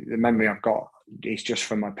memory I've got is just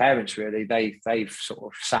from my parents. Really, they've sort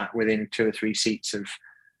of sat within 2 or 3 seats of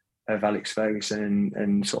Alex Ferguson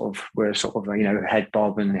and sort of were sort of head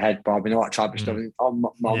bob and all that type of stuff. And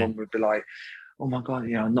my mum would be like, "Oh my God,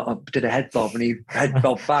 I did a head bob," and he head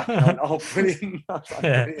bob back. And I went, "Oh, brilliant!"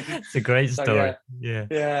 Brilliant. It's a great story.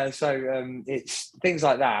 Yeah. So it's things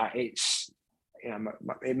like that. It's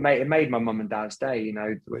it made my mum and dad's day.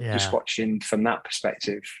 Just watching from that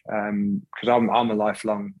perspective. Because I'm a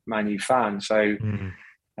lifelong Man U fan. So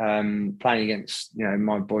playing against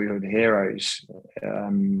my boyhood heroes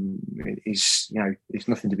is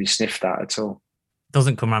nothing to be sniffed at all.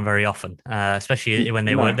 Doesn't come around very often, especially when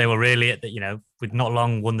they were really at the with not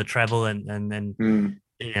long won the treble and then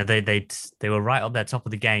they were right up there top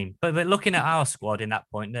of the game. But looking at our squad in that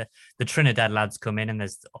point, the Trinidad lads come in, and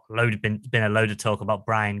there's been a load of talk about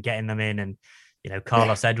Brian getting them in, and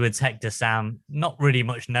Carlos Edwards, Hector Sam, not really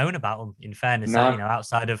much known about them in fairness. No.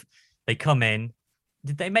 Outside of they come in.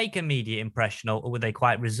 Did they make immediate impression, or were they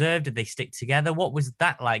quite reserved? Did they stick together? What was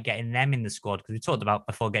that like getting them in the squad? Because we talked about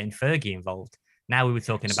before getting Fergie involved. Now we were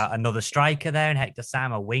talking about another striker there, and Hector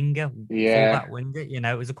Sam, a winger, fullback winger.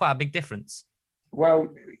 It was quite a big difference. Well,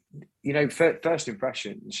 first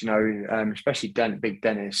impressions, especially Big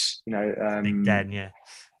Dennis, Big Den, yeah.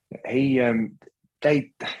 He,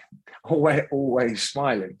 they always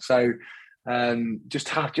smiling. So,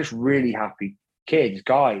 just really happy kids,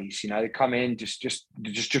 guys. They come in just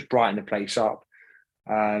brighten the place up.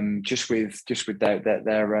 Just with their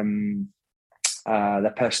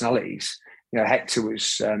personalities. Hector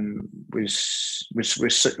was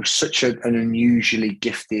such an unusually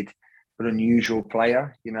gifted but unusual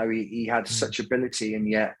player. He had such ability, and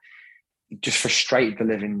yet he just frustrated the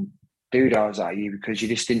living doodads at you because you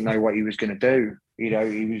just didn't know what he was going to do. He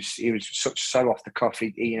was so off the cuff.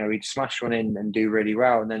 He'd smash one in and do really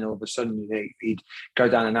well, and then all of a sudden he'd go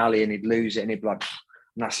down an alley and he'd lose it, and he'd be like,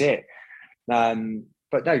 and that's it.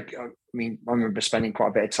 But no, I remember spending quite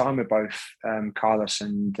a bit of time with both Carlos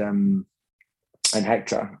and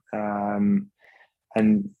Hector.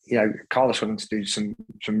 And Carlos wanted to do some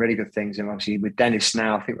really good things, and obviously with Dennis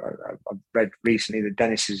now, I think I've read recently that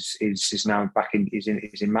Dennis is now back in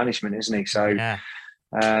management, isn't he? So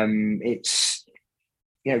it's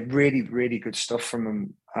really, really good stuff from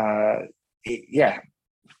him.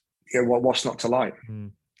 What's not to like?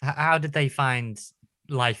 How did they find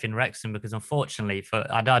life in Wrexham? Because unfortunately,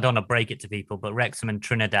 I don't want to break it to people, but Wrexham and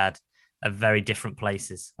Trinidad are very different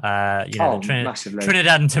places. Massively.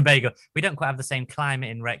 Trinidad and Tobago, we don't quite have the same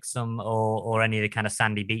climate in Wrexham or any of the kind of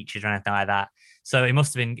sandy beaches or anything like that. So it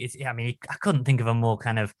must have been. I couldn't think of a more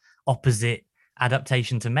kind of opposite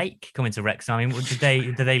adaptation to make coming to Wrexham. Did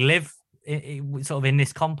they live sort of in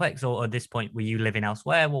this complex, or at this point were you living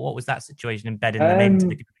elsewhere? What was that situation embedding them into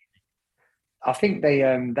the community? I think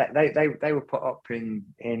they were put up in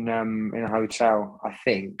a hotel. I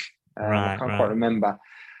think I can't quite remember.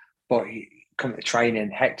 But he come to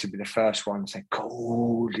training, Hector would be the first one to say,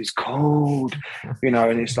 "Cold, it's cold,"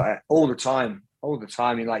 and it's like all the time.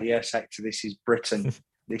 You're like, "Yes, Hector, this is Britain.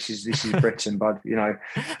 This is Britain, bud."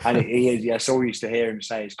 And he is. Yes, all used to hear him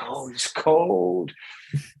say, "It's cold, it's cold."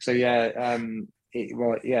 So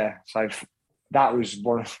So that was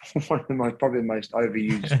one of probably the most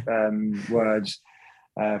overused words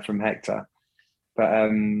from Hector.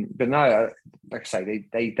 But no, like I say,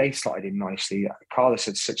 they slotted in nicely. Carlos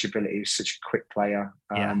had such ability; he was such a quick player,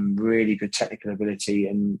 really good technical ability,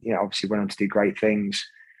 and obviously went on to do great things.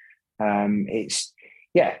 It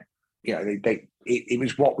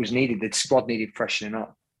was what was needed. The squad needed freshening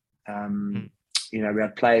up. We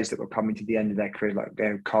had players that were coming to the end of their career, like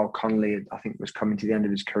Carl Connolly, I think, was coming to the end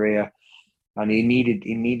of his career, and he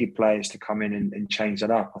needed players to come in and change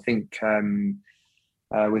that up. I think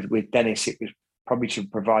with Dennis, it was probably to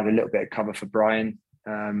provide a little bit of cover for Brian.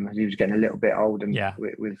 He was getting a little bit old and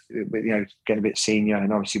with getting a bit senior,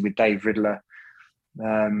 and obviously with Dave Riddler,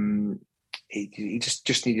 he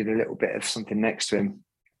just needed a little bit of something next to him.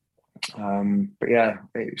 But yeah,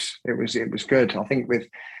 it was good. I think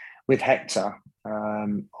with Hector,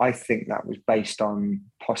 I think that was based on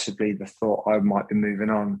possibly the thought I might be moving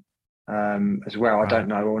on. as well. I Right. don't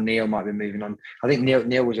know, or Neil might be moving on. I think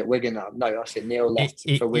Neil was at Wigan. No, that's it. Neil left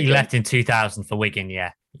for Wigan. He left in 2000 for Wigan.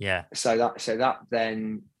 Yeah. So that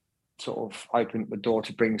then sort of opened the door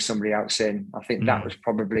to bring somebody else in. I think that was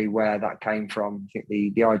probably where that came from. I think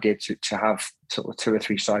the idea to have sort of 2 or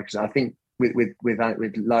 3 strikers. I think with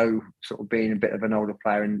Lowe sort of being a bit of an older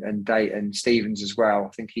player and Dayton Stevens as well, I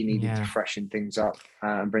think he needed to freshen things up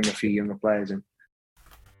and bring a few younger players in.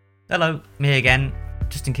 Hello, me again.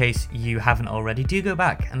 Just in case you haven't already, do go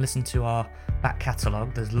back and listen to our back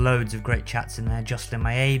catalogue. There's loads of great chats in there. Jocelyn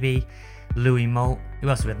Mayabi, Louis Molt, who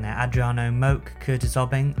else have we in there? Adriano Moke, Curtis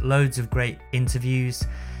Obbing, loads of great interviews,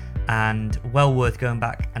 and well worth going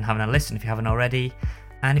back and having a listen if you haven't already.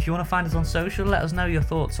 And if you want to find us on social, let us know your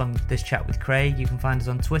thoughts on this chat with Craig. You can find us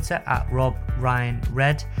on Twitter at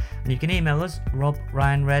RobRyanRed, and you can email us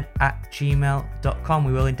robryanred@gmail.com.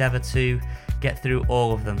 We will endeavour to get through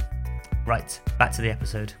all of them. Right, back to the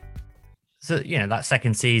episode. So, that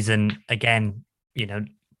second season, again,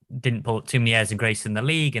 didn't pull too many airs and grace in the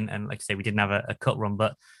league, and like I say, we didn't have a cut run.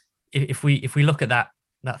 But if we look at that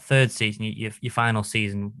third season, your final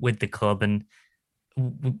season with the club, and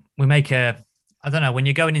we make I don't know, when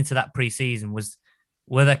you're going into that pre-season,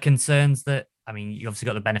 were there concerns that, I mean, you obviously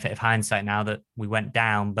got the benefit of hindsight now that we went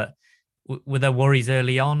down, but were there worries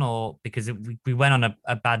early on, or because we went on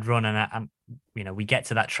a bad run and we get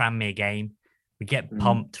to that Tranmere game, we get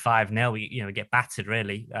pumped 5-0, we get battered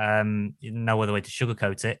really, no other way to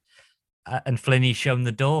sugarcoat it, and Flinney's shown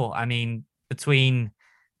the door. I mean, between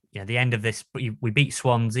the end of this, we beat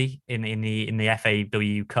Swansea in the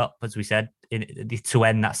FAW Cup, as we said, to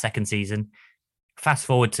end that second season. Fast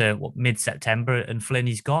forward to mid-September, and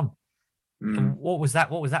Flinney's gone. What was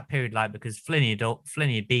that period like? Because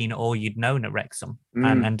Flinney had been all you'd known at Wrexham,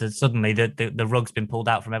 and suddenly the rug's been pulled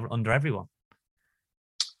out from under everyone.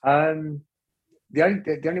 The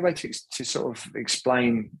only way to sort of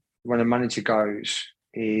explain when a manager goes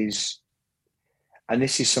is, and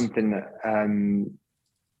this is something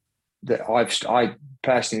that I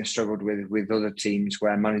personally have struggled with other teams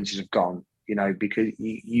where managers have gone, because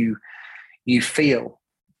you feel,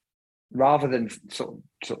 rather than sort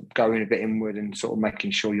of going a bit inward and sort of making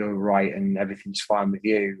sure you're right and everything's fine with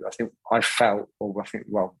you, the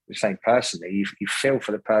same personally, you feel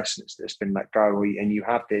for the person that's been let go, and you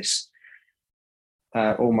have this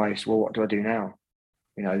almost, well, what do I do now?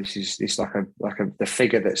 This is like the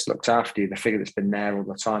figure that's looked after you, the figure that's been there all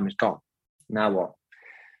the time is gone. Now what?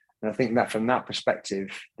 And I think that from that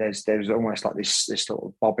perspective, there's almost like this sort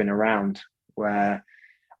of bobbing around where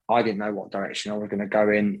I didn't know what direction I was going to go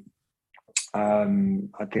in. I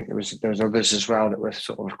think there was others as well that were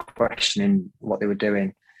sort of questioning what they were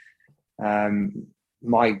doing.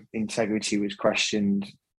 My integrity was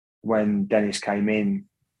questioned when Dennis came in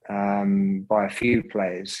by a few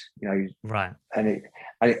players, right? And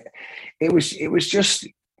it was just,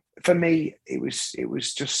 for me, it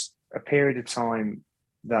was just a period of time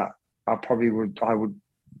that I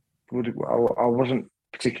wasn't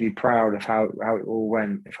particularly proud of how it all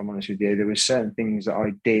went, if I'm honest with you. There were certain things that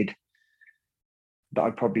I did that I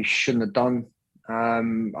probably shouldn't have done.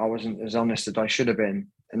 I wasn't as honest as I should have been.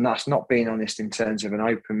 And that's not being honest in terms of an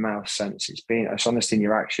open mouth sense. It's honest in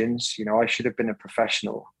your actions. I should have been a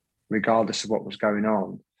professional regardless of what was going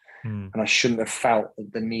on. And I shouldn't have felt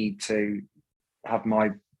the need to have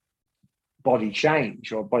my body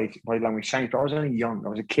change or body language change. But I was only young. I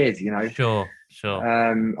was a kid, Sure.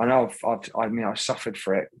 I know I suffered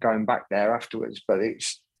for it going back there afterwards, but it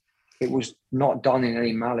was not done in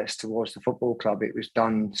any malice towards the football club. It was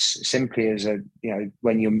done simply as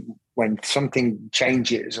when something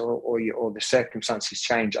changes or the circumstances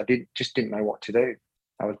change. I just didn't know what to do.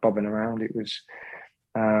 I was bobbing around. It was.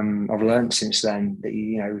 I've learned since then that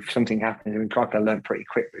if something happens, I learned pretty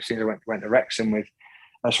quick. As soon as I went to Wrexham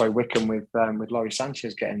Wickham with Laurie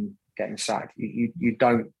Sanchez getting sacked, you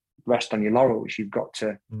don't rest on your laurels. You've got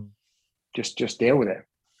to just deal with it.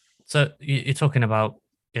 So you're talking about,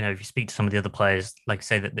 if you speak to some of the other players, like I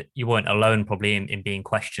say, that you weren't alone probably in being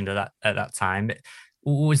questioned at that time.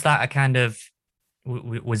 Was that a kind of,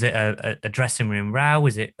 was it a dressing room row?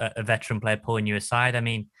 Was it a veteran player pulling you aside? I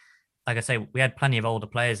mean, like I say, we had plenty of older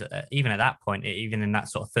players, even at that point, even in that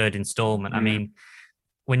sort of third installment. I mean,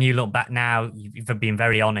 when you look back now, you've been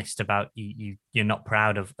very honest about you're not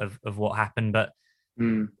proud of what happened, but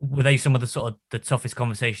were they some of the sort of the toughest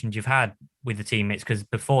conversations you've had with the teammates? Because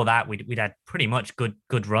before that, we'd had pretty much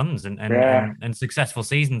good runs and successful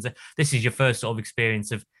seasons. This is your first sort of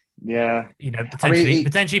experience of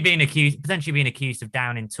potentially being accused of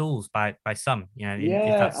downing tools by some.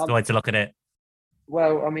 If that's the way to look at it.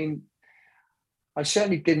 Well, I mean, I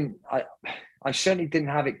certainly didn't. I certainly didn't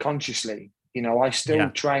have it consciously. You know, I still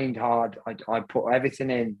trained hard. I put everything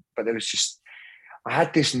in, but there was just, I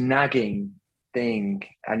had this nagging thing,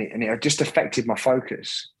 and it just affected my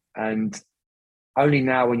focus. And only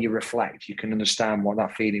now, when you reflect, you can understand what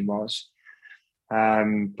that feeling was.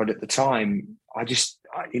 But at the time, I just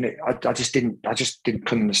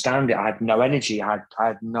couldn't understand it. I had no energy. I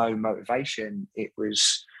had no motivation. It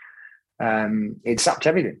was, it sapped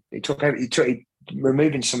everything. It took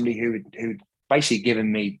removing somebody who'd basically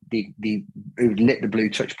given me who'd lit the blue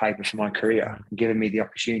touch paper for my career, and given me the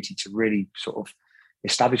opportunity to really sort of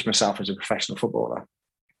establish myself as a professional footballer.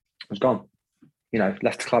 I was gone. You know,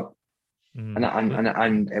 left the club,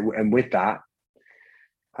 and with that,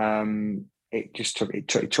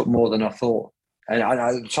 it took more than I thought. And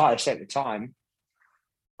I said at the time,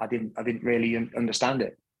 I didn't really understand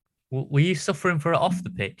it. Were you suffering for it off the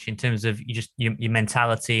pitch in terms of your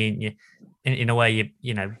mentality and in a way,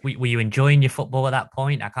 were you enjoying your football at that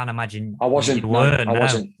point? I can't imagine. I wasn't. You were, I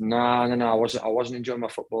wasn't. No. I wasn't enjoying my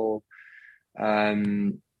football. I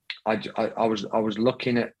was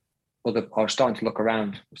looking at I was starting to look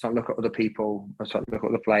around. I was starting to look at other people. I was starting to look at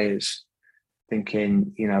other players,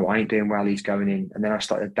 thinking, I ain't doing well. He's going in, and then I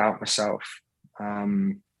started to doubt myself.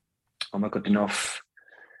 Am I good enough?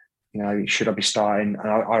 Should I be starting? And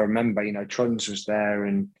I remember, Truns was there,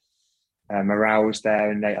 and Morale was there,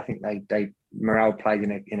 and I think Morale played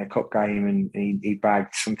in a cup game, and he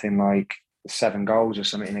bagged something like 7 goals or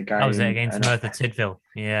something in a game. That was it against Merthyr Tydfil.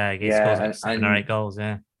 Yeah, he scores like 7 or 8 goals.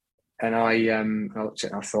 Yeah. And I looked at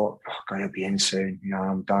it and I thought, oh God, he'll be in soon.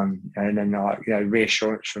 I'm done. And then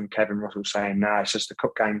reassurance from Kevin Russell saying, "No, it's just a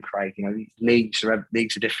cup game, Craig. Leagues are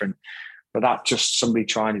different." But that just somebody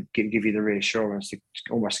trying to give you the reassurance to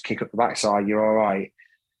almost kick up the backside. You're all right.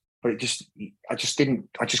 But I just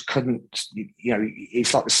couldn't.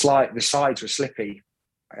 It's like the sides were slippy.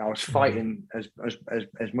 I was fighting as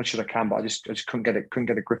much as I can, but I just couldn't get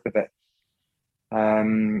a grip of it.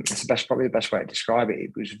 It's probably the best way to describe it.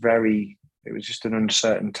 It was just an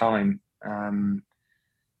uncertain time. And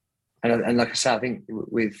like I said, I think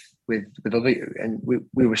with other, and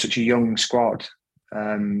we were such a young squad.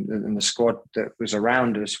 And the squad that was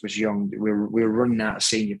around us was young. We were running out of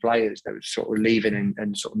senior players that were sort of leaving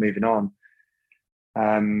and sort of moving on.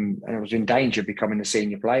 And I was in danger of becoming a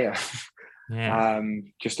senior player,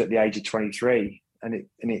 just at the age of 23. And it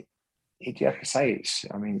like I say, it's.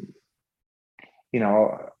 I mean,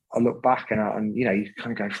 I look back and you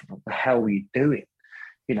kind of go, "What the hell were you doing?"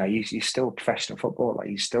 You're still a professional footballer.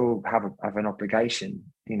 You still have an obligation,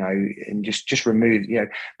 and just remove,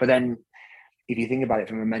 But then, if you think about it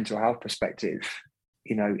from a mental health perspective,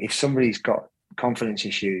 if somebody's got confidence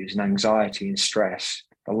issues and anxiety and stress,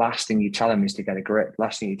 the last thing you tell them is to get a grip.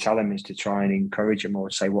 Last thing you tell them is to try and encourage them or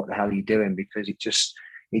say, "What the hell are you doing?" Because it's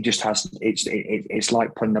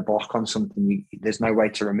like putting a block on something. There's no way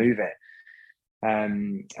to remove it.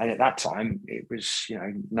 And at that time, it was,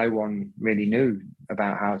 no one really knew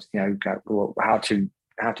about how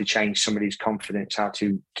to change somebody's confidence, how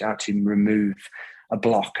to remove a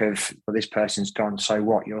block of, well, this person's gone, so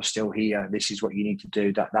what? You're still here. This is what you need to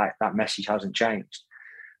do. That message hasn't changed.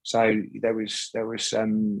 So there was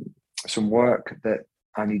some work that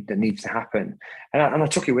needs to happen, and I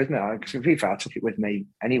took it with me. I took it with me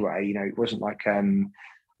anyway. It wasn't like I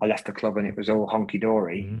left the club and it was all honky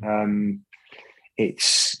dory. Mm-hmm.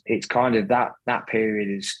 It's kind of that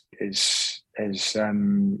period is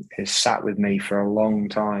sat with me for a long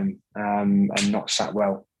time, and not sat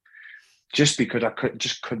well. Just because I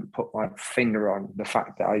couldn't put my finger on the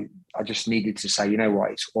fact that I just needed to say,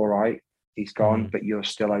 what, it's all right, he's gone, but you're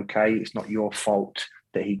still okay. It's not your fault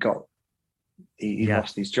that he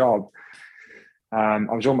lost his job. I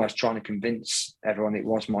was almost trying to convince everyone it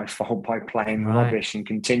was my fault by playing rubbish and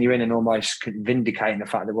continuing, and almost vindicating the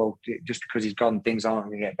fact that, well, just because he's gone, things aren't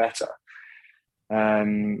going to get better.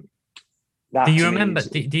 Do you remember?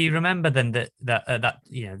 Do you remember then that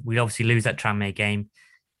we obviously lose that Tranmere game?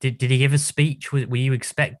 Did he give a speech? Were you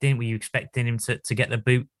expecting him to get the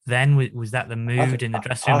boot then? Was that the mood in the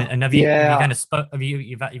dressing room? And have you kind of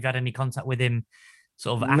you've had any contact with him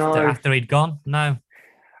sort of after he'd gone? No.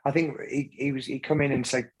 I think he come in and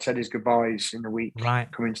said his goodbyes in the week. Right.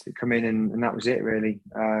 Come in and that was it really.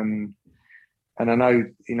 And I know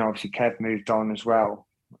obviously Kev moved on as well.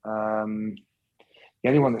 The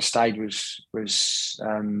only one that stayed was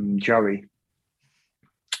Joey.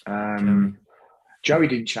 Joey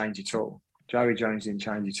didn't change at all. Joey Jones didn't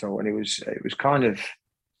change at all, and it was kind of,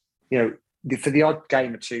 for the odd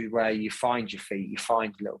game or two where you find your feet, you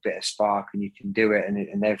find a little bit of spark, and you can do it,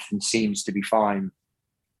 and everything seems to be fine.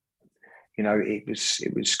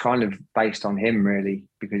 it was kind of based on him really,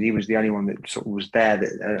 because he was the only one that sort of was there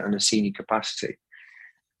that in a senior capacity.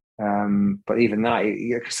 But even that,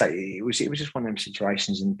 like I say, it was just one of them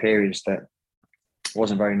situations and periods that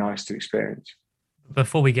wasn't very nice to experience.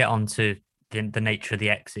 Before we get on to the nature of the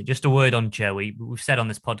exit, just a word on Joey. We've said on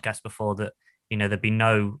this podcast before that there'd be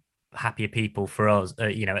no happier people for us,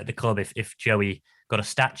 at the club if Joey got a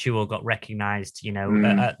statue or got recognised.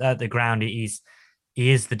 At the ground, he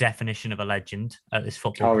is the definition of a legend at this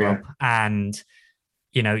football club, and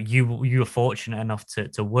you were fortunate enough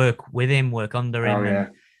to work with him, work under him.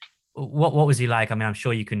 And what was he like? I mean, I'm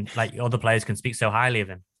sure you can, like, other players can speak so highly of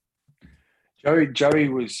him. Joey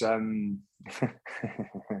was.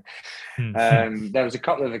 There was a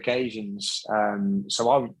couple of occasions. So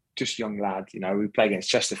I was just a young lad. We played against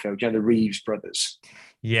Chesterfield. The Reeves brothers.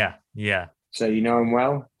 Yeah. So you know him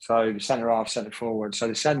well. So the centre half, centre forward. So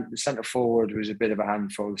the centre forward was a bit of a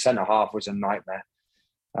handful. The centre half was a nightmare.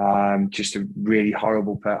 Just a really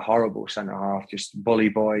horrible centre half. Just bully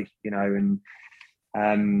boy.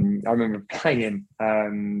 And I remember playing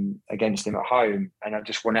against him at home, and I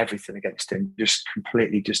just won everything against him. Just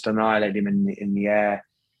completely, just annihilated him in the air.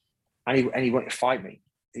 And he wanted to fight me.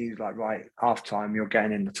 He was like, right, half time, you're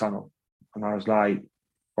getting in the tunnel. And I was like,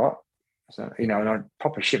 what? So, and I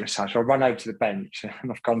proper shit myself. So I run over to the bench and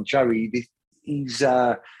I've gone, Joey, he's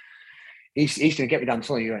going to get me down the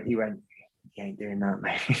tunnel. He went, he ain't doing that,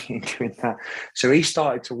 mate. He ain't doing that. So he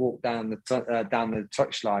started to walk down the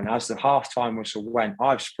touchline. As the half-time whistle went,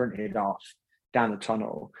 I've sprinted off down the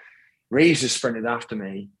tunnel. Reeves has sprinted after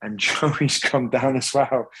me, and Joey's come down as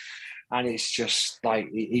well. And it's just like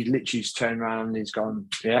he literally just turned around and he's gone,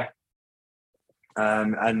 yeah.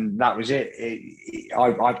 And that was it.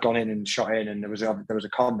 I've gone in and shot in, and there was a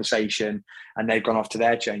conversation, and they've gone off to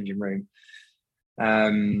their changing room.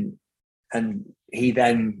 And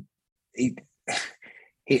the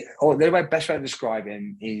best way to describe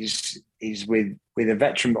him is with a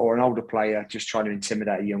veteran or an older player just trying to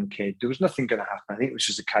intimidate a young kid. There was nothing going to happen. I think it was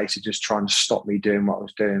just a case of just trying to stop me doing what I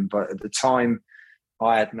was doing. But at the time,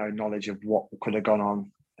 I had no knowledge of what could have gone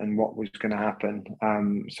on and what was going to happen.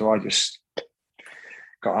 So I just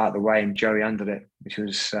got out of the way, and Joey handled it, which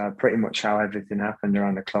was pretty much how everything happened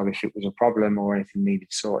around the club. If it was a problem or anything needed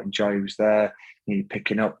sorting, Joey was there. Needed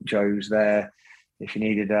picking up, Joey was there. If you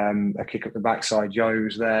needed a kick up the backside, Joe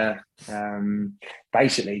was there.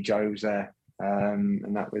 Basically, Joe was there,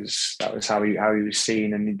 and that was how he was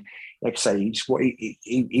seen. And like I say,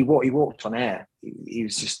 he walked on air. He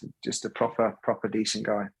was just a proper decent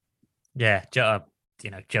guy. Yeah,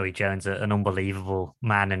 Joey Jones, an unbelievable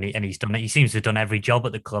man, and he's done it. He seems to have done every job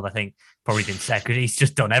at the club. I think probably didn't say because he's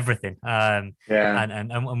just done everything. And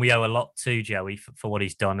we owe a lot to Joey for what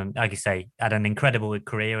he's done. And like I say, had an incredible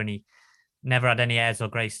career, and he never had any airs or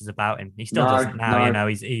graces about him. He still doesn't now. No.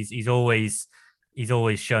 He's always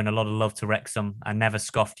shown a lot of love to Wrexham and never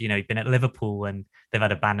scoffed. He's been at Liverpool and they've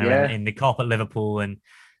had a banner in the Kop at Liverpool, and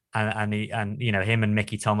him and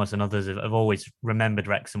Mickey Thomas and others have always remembered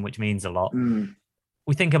Wrexham, which means a lot.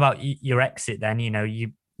 We think about your exit. Then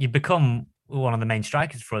you become one of the main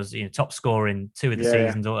strikers for us. Top scorer in 2 of the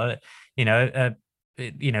seasons, or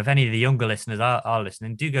if any of the younger listeners are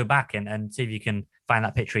listening, do go back and see if you can find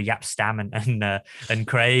that picture of Yap Stam and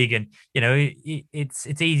Craig. And it's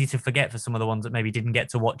easy to forget for some of the ones that maybe didn't get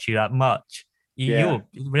to watch you that much. You were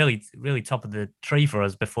really, really top of the tree for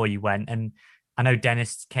us before you went. And I know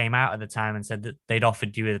Dennis came out at the time and said that they'd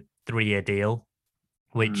offered you a 3-year deal,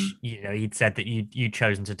 which he'd said that you'd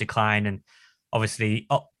chosen to decline. And obviously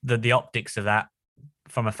the optics of that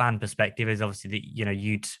from a fan perspective is obviously that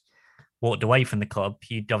you'd walked away from the club.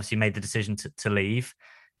 You'd obviously made the decision to leave.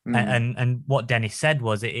 And what Dennis said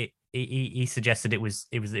was he suggested it was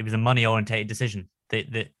a money orientated decision.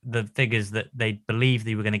 The figures that they believed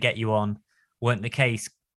they were going to get you on weren't the case.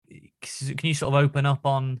 Can you sort of open up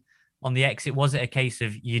on the exit? Was it a case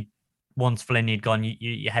of once Flynn had gone,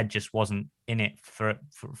 your head just wasn't in it for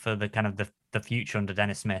the kind of the future under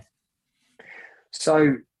Dennis Smith?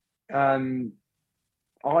 So I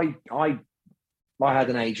had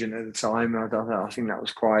an agent at the time. I think that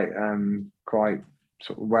was quite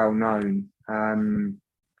sort of well known,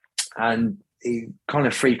 and he kind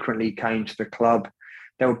of frequently came to the club.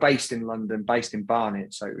 They were based in London, based in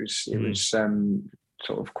Barnet, so it was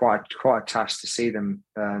sort of quite a task to see them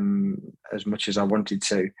as much as I wanted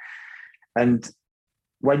to. And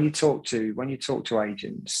when you talk to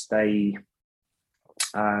agents, they,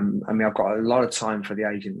 I've got a lot of time for the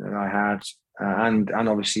agent that I had. And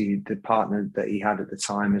obviously the partner that he had at the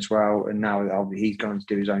time as well, and now he's going to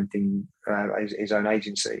do his own thing, his own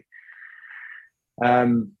agency.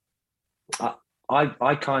 I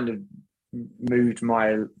kind of moved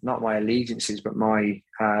not my allegiances, but my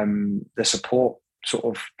the support sort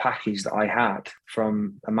of package that I had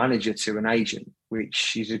from a manager to an agent,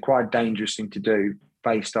 which is a quite dangerous thing to do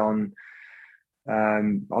based on a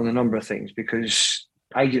number of things, because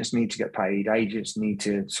agents need to get paid. Agents need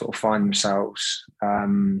to sort of find themselves,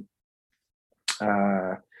 to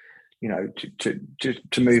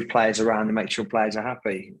move players around and make sure players are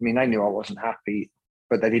happy. I mean, they knew I wasn't happy,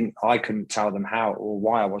 but I couldn't tell them how or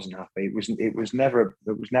why I wasn't happy. It was never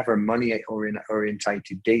a money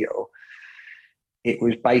orientated deal. It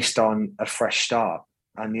was based on a fresh start.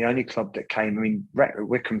 And the only club that came, I mean,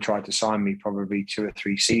 Wickham tried to sign me probably 2 or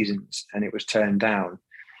 3 seasons, and it was turned down.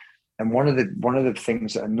 And one of the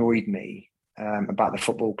things that annoyed me about the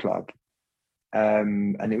football club,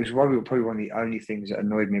 and it was probably one of the only things that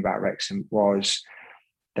annoyed me about Wrexham, was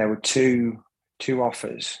there were two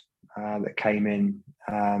offers that came in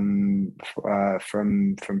from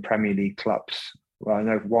Premier League clubs. Well, I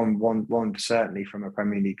know one certainly from a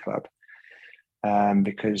Premier League club,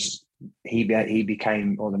 because he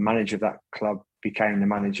became, or the manager of that club became the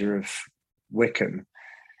manager of Wickham,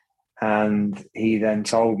 and he then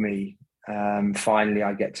told me, finally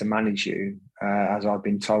I get to manage you, as I've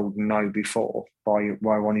been told no before by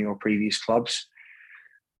one of your previous clubs.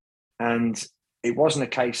 And it wasn't a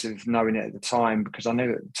case of knowing it at the time, because I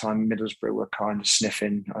knew at the time Middlesbrough were kind of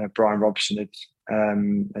sniffing. Brian Robson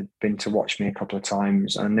had been to watch me a couple of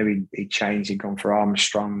times. I knew he'd changed. He'd gone for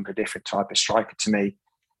Armstrong, a different type of striker to me.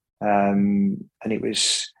 And it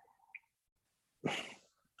was,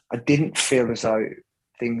 I didn't feel as though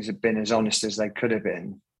things had been as honest as they could have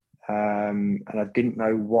been. And I didn't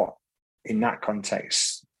know what, in that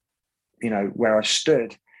context, where I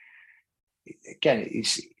stood. Again,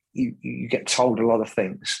 you get told a lot of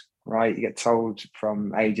things, right? You get told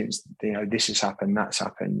from agents, this has happened, that's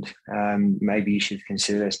happened. Maybe you should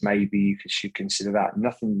consider this. Maybe you should consider that.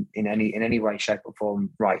 Nothing in any way, shape, or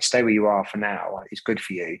form. Right, stay where you are for now. It's good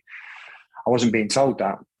for you. I wasn't being told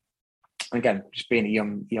that. Again, just being a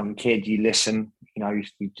young kid, you listen. You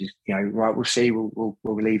just right. We'll see. We'll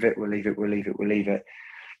leave it. We'll leave it.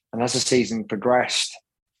 And as the season progressed,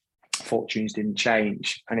 fortunes didn't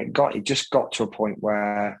change, and it just got to a point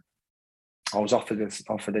where I was offered a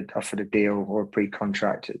deal or a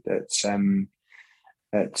pre-contract at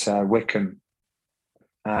Wickham,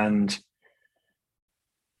 and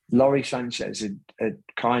Laurie Sanchez had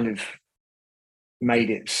kind of made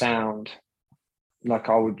it sound like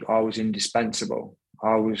I was indispensable.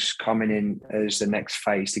 I was coming in as the next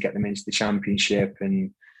phase to get them into the Championship,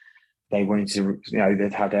 and they wanted to,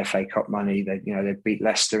 they'd had FA Cup money. They'd beat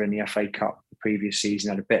Leicester in the FA Cup the previous season,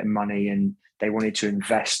 had a bit of money, and they wanted to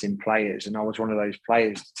invest in players. And I was one of those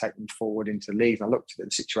players to take them forward into the league. And I looked at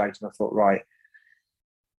the situation and I thought, right,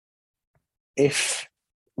 if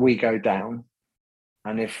we go down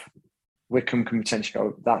and if Wickham can potentially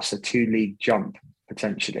go, that's a 2-league jump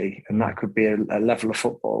potentially. And that could be a level of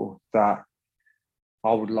football that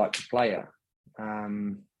I would like to play at. I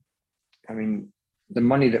mean, the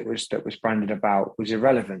money that was branded about was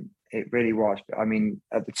irrelevant. It really was. But I mean,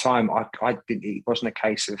 at the time, I didn't. It wasn't a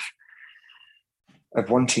case of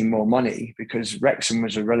wanting more money, because Wrexham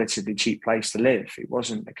was a relatively cheap place to live. It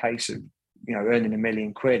wasn't a case of earning £1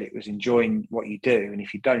 million. It was enjoying what you do, and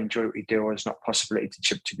if you don't enjoy what you do, or there's not possibility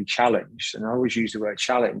to be challenged. And I always use the word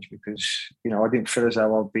challenge because I didn't feel as though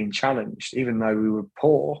I was being challenged, even though we were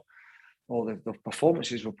poor or the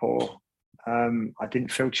performances were poor. I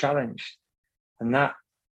didn't feel challenged. And that,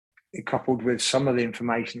 coupled with some of the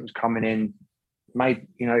information that was coming in, made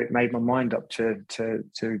my mind up to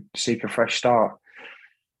seek a fresh start.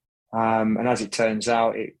 And as it turns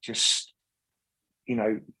out, it just,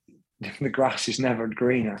 the grass is never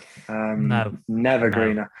greener. Never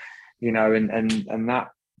greener. And that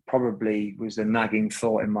probably was the nagging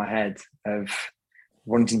thought in my head of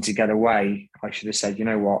wanting to get away. I should have said, you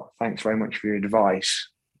know what, thanks very much for your advice.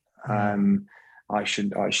 I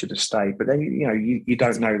should have stayed, but then you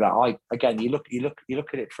don't know that. You look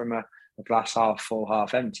at it from a glass half full,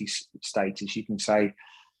 half empty status. You can say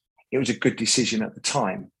it was a good decision at the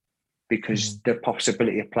time because the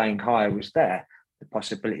possibility of playing higher was there, the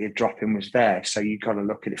possibility of dropping was there. So you got to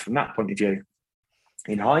look at it from that point of view.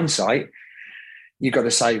 In hindsight, you got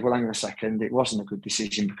to say, well, hang on a second, it wasn't a good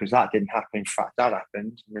decision because that didn't happen. In fact, that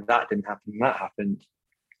happened, and that didn't happen, and that happened.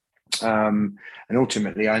 And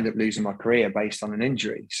ultimately I ended up losing my career based on an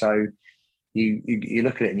injury. So you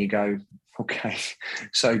look at it and you go, okay.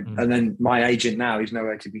 So and then my agent now is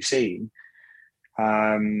nowhere to be seen.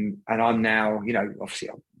 And I'm now, obviously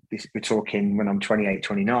we're talking when I'm 28,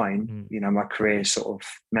 29, my career is sort of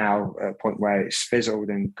now at a point where it's fizzled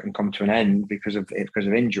and come to an end because of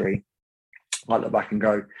injury. I look back and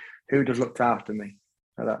go, who would have looked after me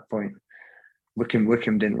at that point?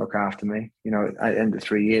 Wickham didn't look after me. You know, at the end of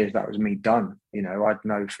 3 years, that was me done. You know, I'd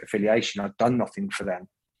no affiliation. I'd done nothing for them.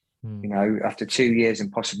 You know, after 2 years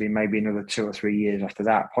and possibly maybe another 2 or 3 years after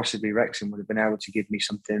that, possibly Wrexham would have been able to give me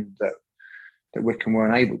something that Wickham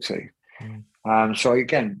weren't able to. So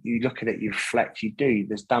again, you look at it, you reflect, you do.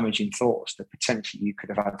 There's damaging thoughts that potentially you could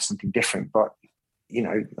have had something different, but you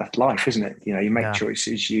know, that's life, isn't it? You know, you make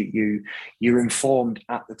choices. You're informed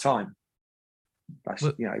at the time. That's,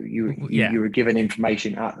 you know, you were given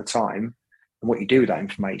information at the time, and what you do with that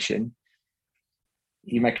information,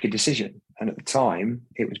 you make a decision. And at the time,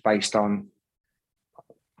 it was based on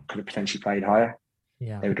could have potentially played higher.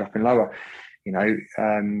 Yeah, they were dropping lower. You know,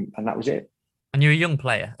 and that was it. And you're a young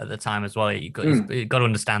player at the time as well. You've got to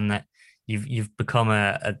understand that you've become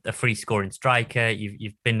a free scoring striker.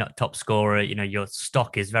 You've been a top scorer. You know, your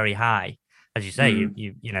stock is very high, as you say.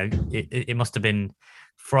 You know, it must have been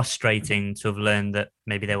frustrating to have learned that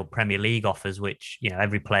maybe there were Premier League offers, which you know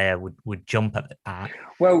every player would jump at.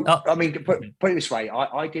 Well, I mean, put it this way: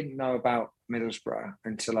 I didn't know about Middlesbrough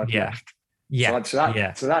until I'd left. Yeah. So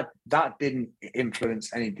that didn't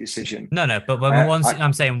influence any decision. No. But once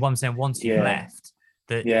you left,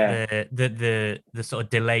 the sort of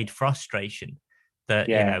delayed frustration that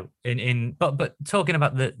you know but talking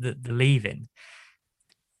about the leaving,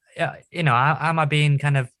 you know, am I being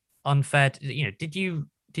kind of unfair? You know, did you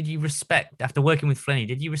respect, after working with Flinney,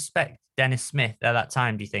 did you respect Dennis Smith at that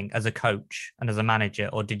time? Do you think, as a coach and as a manager,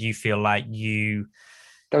 or did you feel like there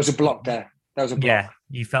was a block there? There was a block. Yeah,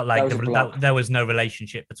 you felt like there was no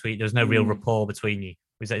relationship between, there was no real rapport between you.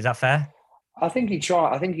 Is that fair? I think he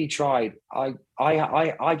tried. I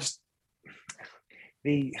just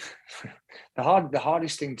the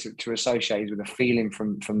hardest thing to associate with a feeling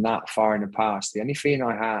from that far in the past. The only feeling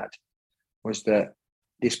I had was that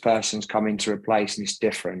this person's coming to replace and it's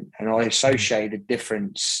different, and I associate a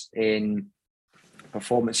difference in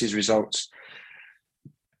performances, results.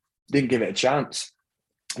 Didn't give it a chance.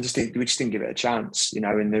 We just didn't give it a chance, you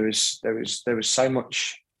know. And there was so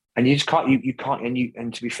much, and you just can't,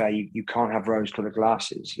 and to be fair, you can't have rose-colored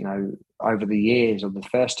glasses. You know, over the years, of the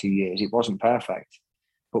first 2 years, it wasn't perfect,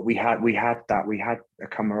 but we had a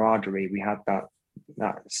camaraderie, we had that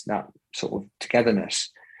sort of togetherness,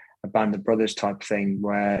 a band of brothers type thing,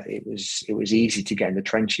 where it was easy to get in the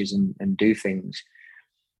trenches and do things.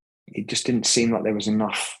 It just didn't seem like there was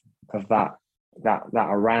enough of that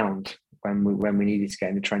around when we needed to get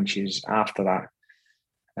in the trenches after that.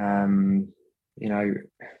 You know, you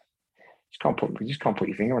just can't put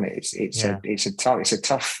your finger on it. It's a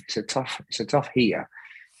tough here,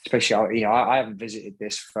 especially, you know, I haven't visited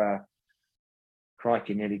this for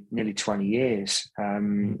crikey nearly 20 years.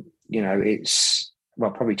 You know, it's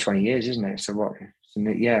probably 20 years, isn't it? So what?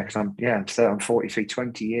 Yeah, because I'm 43,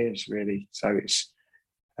 20 years really. So it's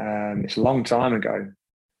a long time ago.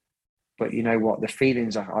 But you know what? The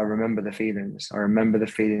feelings, I remember the feelings. I remember the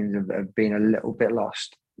feelings of being a little bit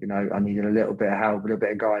lost. You know, I needed a little bit of help, a little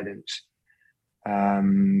bit of guidance.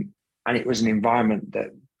 And it was an environment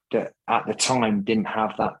that at the time didn't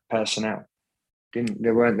have that personnel.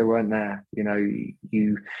 They weren't there. You know,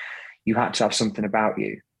 you had to have something about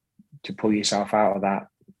you to pull yourself out of that.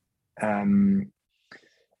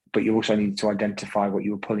 But you also needed to identify what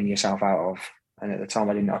you were pulling yourself out of. And at the time,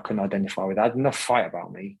 I couldn't identify with that. I had enough fight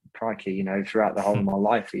about me, crikey, you know, throughout the whole of my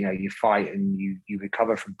life. You know, you fight and you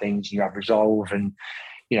recover from things, you have resolve, and,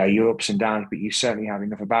 you know, your ups and downs, but you certainly have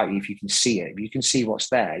enough about you if you can see it. If you can see what's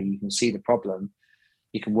there, you can see the problem,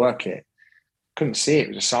 you can work it. Couldn't see it.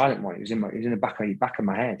 It was a silent one. It was in the back of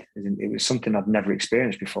my head. It was something I'd never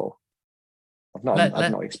experienced before. I've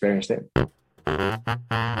not experienced it.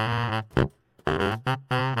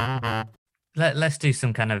 Let's do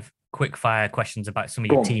some kind of quick fire questions about some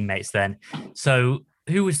of your teammates then. So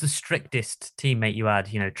who was the strictest teammate you had?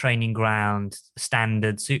 You know, training ground,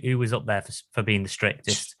 standards. Who was up there for being the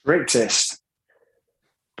strictest? Strictest?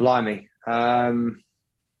 Blimey. Oh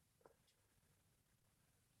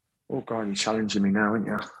God, you're challenging me now, aren't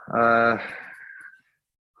you?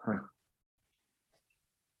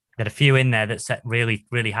 Got a few in there that set really,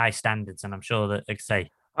 really high standards, and I'm sure that, like I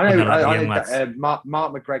say, I know Mark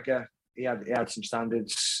McGregor. He had some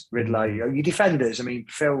standards. Ridley, your defenders. I mean,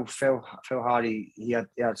 Phil Hardy. He had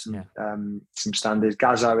some standards.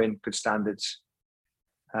 Gaz Owen, good standards.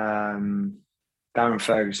 Darren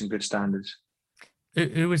Ferguson, good standards.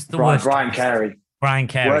 Who was the worst? Brian Carey. Brian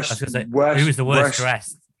Carey. Who was the worst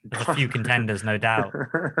dressed? There's a few contenders, no doubt.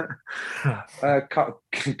 Carl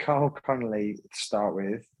Connolly to start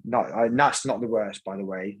with. That's not the worst, by the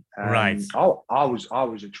way. Right. I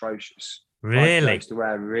was atrocious. Really? I used to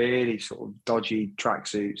wear really sort of dodgy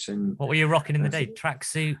tracksuits and. What were you rocking in the day?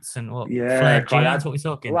 Tracksuits and what? Yeah, Flared jeans? What are we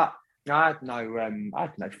talking? Well, I had no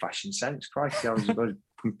fashion sense. Christ, I was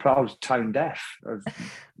tone deaf.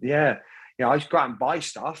 Yeah, I used to go out and buy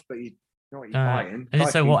stuff, but you know what you're buying.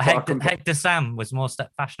 So what? Hector Sam was more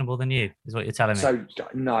fashionable than you, is what you're telling me. So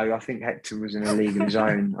no, I think Hector was in a league of his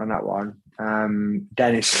own on that one.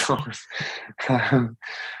 Dennis,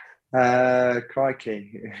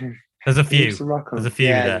 crikey. There's a few. There's a few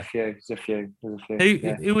there. There's a few.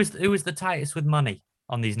 Who was the tightest with money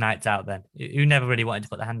on these nights out then? Who never really wanted to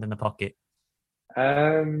put the hand in the pocket?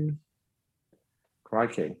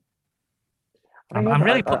 Crikey. I'm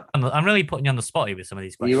really putting you on the spot here with some of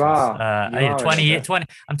these questions. You are. 20 years.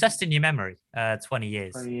 I'm testing your memory. 20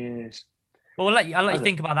 years. 20 years. Well, I'll let you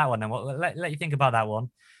think about that one then. Let you think about that one.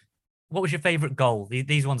 What was your favourite goal?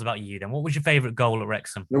 These ones about you then. What was your favourite goal at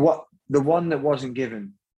Wrexham? The one that wasn't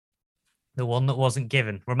given. The one that wasn't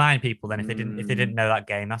given. Remind people then if they didn't know that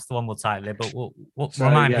game. That's the one we'll title it. But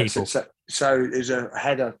remind people. So there's a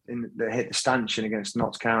header that hit the stanchion against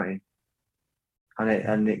Notts County,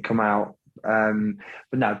 and it come out. But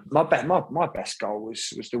no, my best goal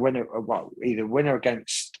was the winner. Either winner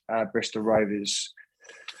against Bristol Rovers,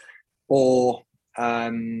 or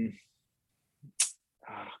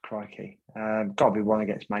crikey, got to be one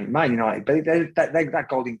against Man United. But that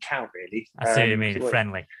goal didn't count really. I see what you mean.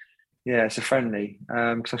 Friendly. Yeah, it's a friendly.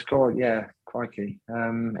 Because I scored. Yeah, crikey.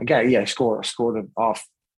 Again, scored a half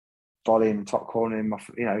volley in the top corner.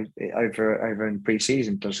 Over in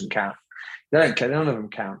pre-season doesn't count. They don't count. None of them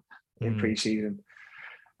count in pre-season.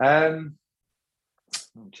 Oh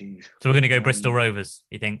geez. So we're going to go Bristol Rovers.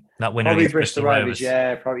 You think that winner? Probably Bristol Rovers.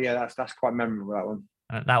 Yeah, probably. Yeah, that's quite memorable.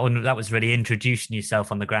 That one. That was really introducing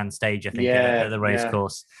yourself on the grand stage. I think at the race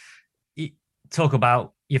course. Talk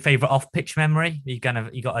about your favourite off-pitch memory. You got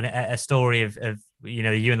a story of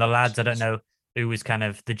you and the lads. I don't know who was kind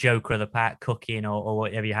of the joker of the pack, cooking or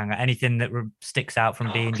whatever you hang out. Anything that sticks out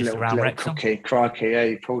from being just around Wrexham? Crikey, yeah,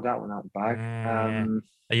 you pulled that one out the bag.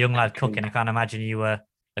 A young lad cooking. I can't imagine you were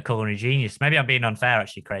a culinary genius. Maybe I'm being unfair,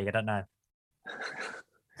 actually, Craig. I don't know.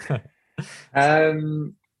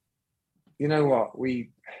 You know what?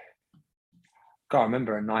 Can't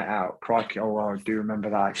remember a night out. Crikey! Oh, I do remember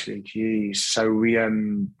that actually. Jeez. So we,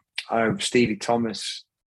 Stevie Thomas,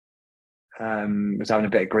 was having a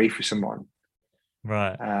bit of grief with someone,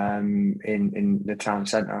 right? In the town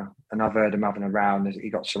centre, and I've heard him having a round. He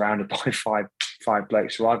got surrounded by five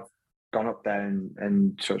blokes. So I've gone up there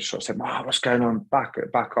and sort of said, "Wow, what's going on? Back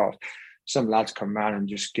off!" Some lads come around and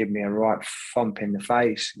just give me a right thump in the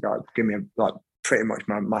face. Pretty much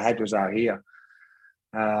my head was out here.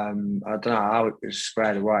 I don't know how it was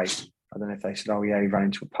squared away. I don't know if they said, "Oh yeah, he ran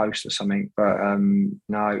into a post or something," but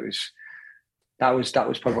no, it was. That was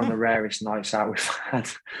probably one of the rarest nights out we've had.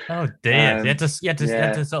 Oh dear! You had to sort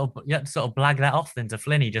of blag that off then to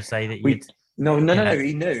Flinny, just say that you. No. He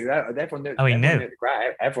knew. Everyone knew. Oh, he knew.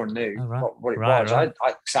 Everyone knew what it was. Right.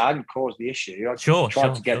 I didn't cause the issue. I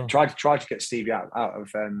tried to get Stevie out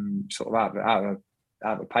of the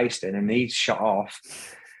pasting, and he shot off.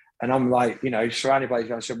 And I'm like, surrounded by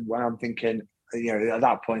these guys. So when I'm thinking, at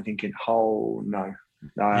that point, thinking, oh no,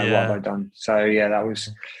 what have I done? So yeah, that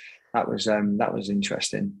was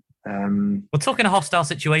interesting. Well, talking a hostile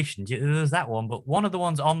situation, there was that one, but one of the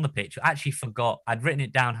ones on the pitch, I actually forgot. I'd written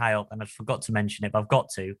it down high up, and I forgot to mention it, but I've got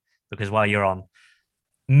to because while you're on,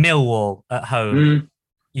 Millwall at home,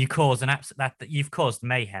 you caused you've caused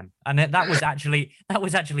mayhem, and that was actually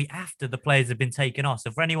after the players had been taken off.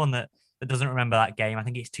 So for anyone that doesn't remember that game, I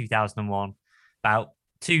think it's 2001. About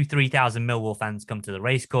 2,000-3,000 Millwall fans come to the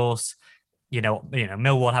racecourse.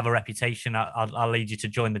 Millwall have a reputation. I'll lead you to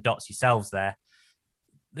join the dots yourselves there.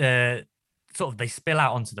 They spill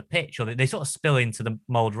out onto the pitch, or they sort of spill into the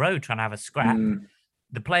Mould Road trying to have a scrap.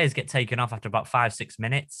 The players get taken off after about 5-6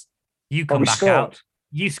 minutes. You come back out.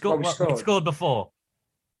 You scored. We scored before.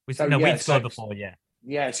 We'd scored before. Yeah.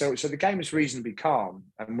 Yeah, so the game was reasonably calm,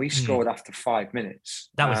 and we scored after 5 minutes.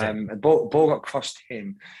 That was it. And ball got crossed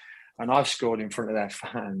in, and I've scored in front of their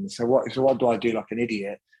fans. So what do I do like an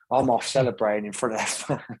idiot? I'm off celebrating in front of their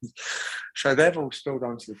fans. So they've all spilled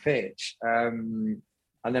onto the pitch, and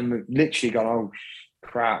then we literally gone, oh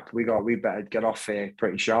crap, we better get off here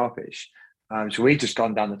pretty sharpish. So we just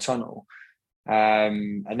gone down the tunnel,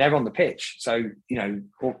 and they're on the pitch. So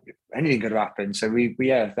anything could have happened. So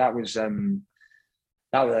that was.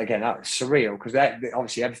 That was surreal because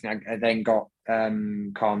obviously everything had then got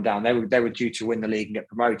calmed down. They were due to win the league and get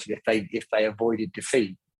promoted if they avoided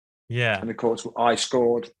defeat. Yeah, and of course I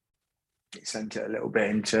scored. It sent it a little bit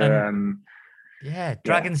into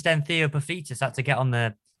Dragon's Den Theo Pafitas had to get on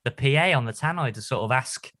the the PA on the tannoy to sort of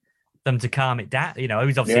ask them to calm it down. You know, he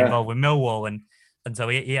was obviously involved with Millwall, and so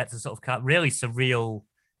he had to sort of really surreal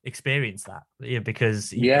experience that, because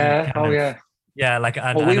he kind of, yeah, like,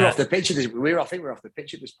 well, we were off the pitch at this. I think we were off the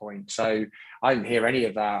pitch at this point, so I didn't hear any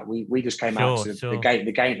of that. We just came out to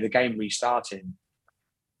the game restarting.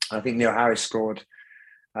 I think Neil Harris scored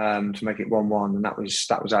to make it 1-1, and that was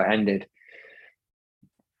how it ended.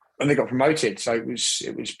 And they got promoted, so it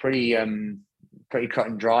was pretty cut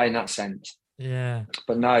and dry in that sense. Yeah,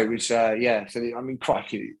 but no, it was So I mean,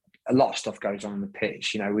 crikey, a lot of stuff goes on the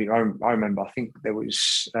pitch. You know, I remember. I think there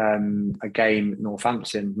was a game at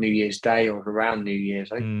Northampton New Year's Day or around New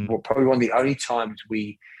Year's. I think probably one of the only times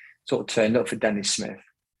we sort of turned up for Dennis Smith.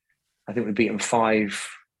 I think we beat him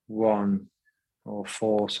 5-1 or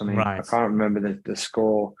 4 something. Right. I can't remember the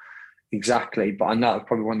score exactly, but I know it's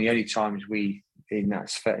probably one of the only times we in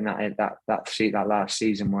that last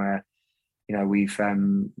season where, you know, we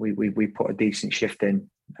put a decent shift in.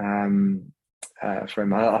 For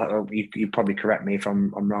him, you probably correct me if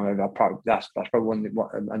I'm wrong. That's probably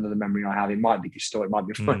another memory I have. It might be distorted. It might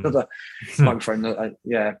be for another.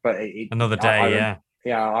 But another day.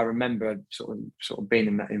 I remember sort of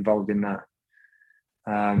being involved in that.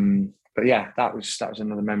 But yeah, that was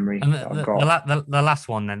another memory. And the last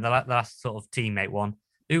one, then the last sort of teammate one.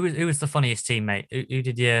 Who was the funniest teammate? Who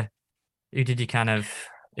did you kind of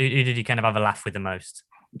have a laugh with the most?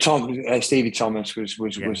 Stevie Thomas was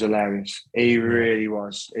hilarious. He really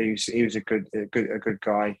was. He was a good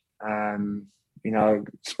guy. You know,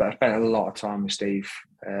 I spent a lot of time with Steve.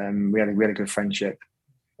 We had a good friendship.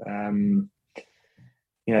 You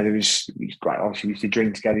know, obviously we used to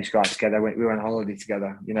drink together, we used to go out together. We went on holiday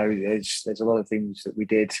together. You know, there's a lot of things that we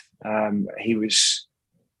did. He was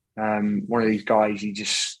one of these guys.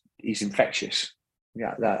 He's infectious.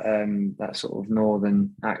 Yeah, that sort of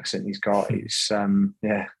northern accent he's got. He's a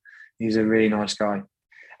really nice guy.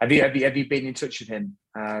 Have you been in touch with him?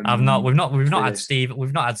 I've not. We've not had Steve.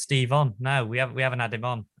 We've not had Steve on. No, we haven't had him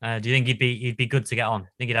on. Do you think he'd be good to get on? I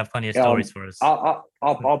think he'd have plenty of stories for us.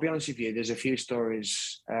 I'll be honest with you. There's a few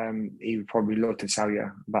stories he would probably love to tell you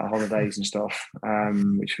about holidays and stuff,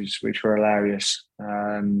 which were hilarious.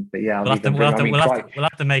 But yeah, we'll have to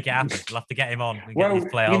make it happen. We'll have to get him on and get these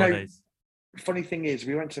play holidays. Funny thing is,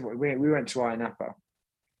 we went to Ayia Napa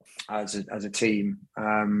as a team,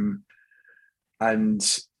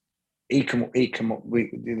 and he come up.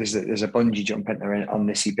 There's a bungee jump in there on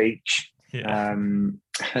Nissy Beach,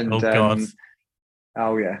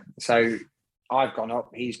 oh yeah. So I've gone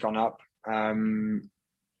up. He's gone up.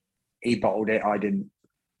 He bottled it. I didn't.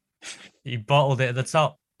 He bottled it at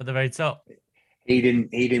the very top. He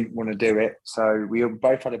didn't want to do it. So we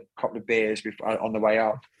both had a couple of beers on the way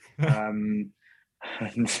up. And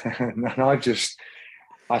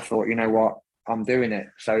I thought, you know what, I'm doing it.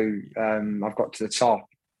 So I've got to the top,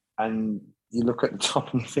 and you look at the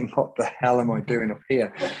top and you think, what the hell am I doing up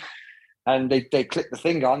here? And they clicked the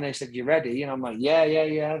thing on. They said, "You ready?" And I'm like, yeah.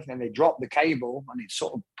 And they dropped the cable, and it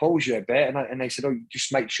sort of pulls you a bit. And they said, "Oh,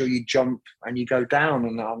 just make sure you jump and you go down."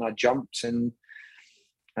 And I jumped and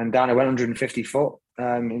down. I went 150 foot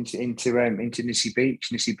into Nissy Beach,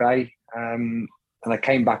 Nissy Bay. And I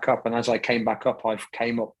came back up, and as I came back up, I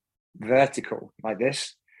came up vertical like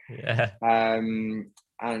this. Yeah.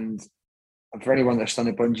 And for anyone that's done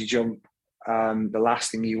a bungee jump, the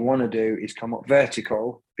last thing you want to do is come up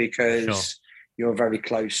vertical, because you're very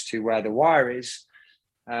close to where the wire is.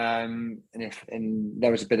 And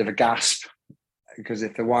there was a bit of a gasp, because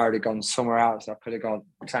if the wire had gone somewhere else, I could have gone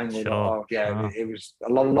tangled. It was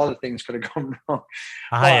a lot of things could have gone wrong.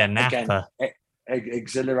 Ayia Napa.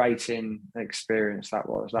 Exhilarating experience that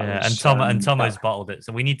was. And Tomo's bottled it,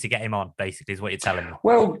 so we need to get him on, basically, is what you're telling me.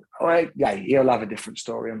 Well, yeah, he'll have a different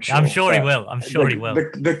story, I'm sure. I'm sure he will.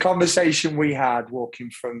 The conversation we had walking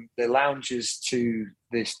from the lounges to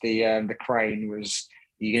the crane was,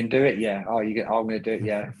 "You can do it?" "Yeah." "Oh, I'm going to do it."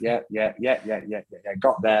 Yeah.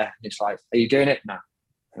 Got there. It's like, "Are you doing it?" "No."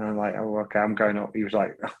 And I'm like, "Oh, okay, I'm going up." He was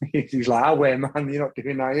like, "I wear, man. You're not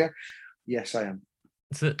doing that, are you?" "Yes, I am."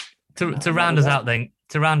 To round us out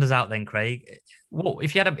then, Craig, what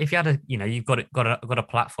if you had a you've got a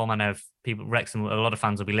platform. I know people, Wrexham, a lot of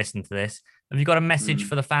fans will be listening to this. Have you got a message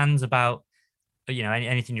for the fans about,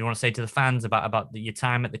 anything you want to say to the fans about your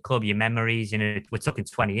time at the club, your memories? We're talking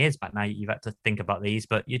 20 years back now. You've had to think about these,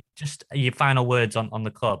 but your final words on the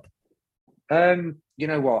club. You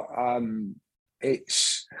know what?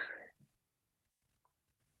 It's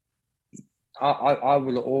I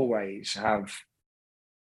will always have.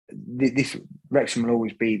 This Wrexham will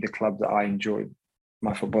always be the club that I enjoyed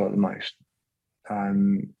my football the most.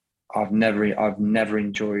 I've never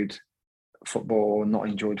enjoyed football or not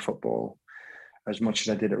enjoyed football as much as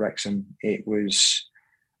I did at Wrexham. It was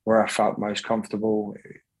where I felt most comfortable.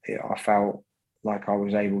 I felt like I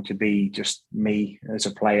was able to be just me as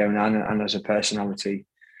a player and as a personality.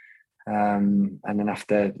 And then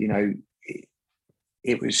after,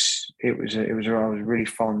 it was a really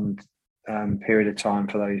fond period of time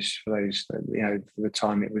for the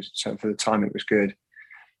time it was good.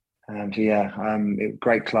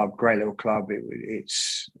 Great club, great little club. It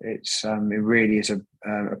really is a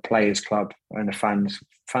players' club and a fans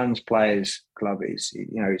players club. It's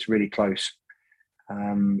really close.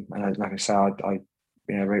 And like I say, I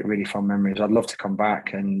really fond memories. I'd love to come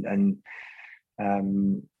back and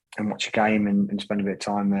watch a game and spend a bit of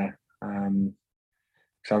time there.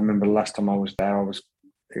 So I remember the last time I was there,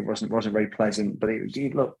 it wasn't very pleasant, but at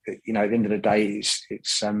the end of the day,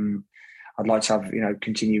 it's I'd like to have,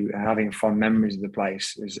 continue having fond memories of the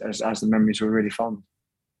place as the memories were really fond.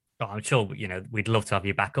 Oh, I'm sure, we'd love to have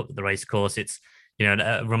you back up at the racecourse. It's,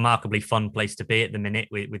 a remarkably fun place to be at the minute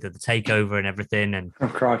with the takeover and everything. And,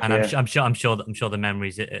 I'm sure that the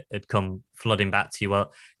memories had come flooding back to you.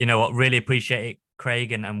 Well, you know what, really appreciate it,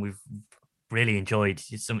 Craig. And we've really enjoyed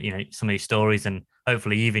some of your stories, and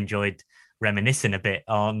hopefully you've enjoyed reminiscing a bit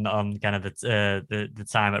on kind of the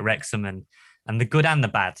time at Wrexham and the good and the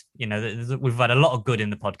bad. We've had a lot of good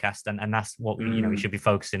in the podcast, and that's what we should be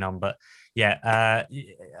focusing on. But yeah,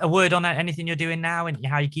 a word on anything you're doing now and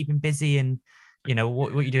how you're keeping busy, and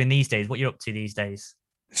what you're doing these days, what you're up to these days.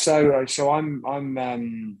 So I'm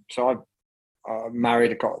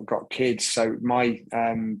married, I've got kids. So my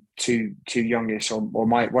two youngest, or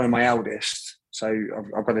one of my eldest. So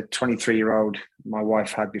I've got a 23-year-old. My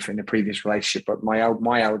wife had before in a previous relationship, but my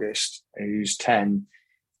eldest, who's 10.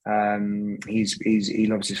 He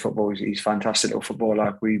loves his football. He's a fantastic little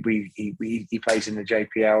footballer. He plays in the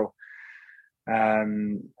JPL.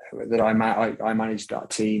 That I manage that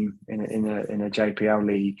team in a JPL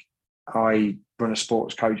league. I run a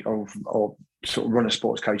sports coach or sort of run a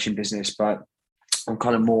sports coaching business, but I'm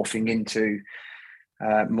kind of morphing into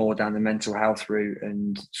more down the mental health route,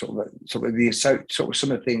 and sort of some of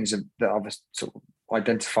the things that I've sort of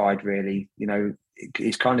identified. Really,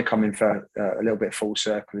 it's kind of coming for a little bit full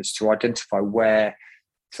circle, is to identify where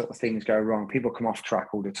sort of things go wrong. People come off track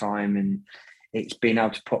all the time, and it's being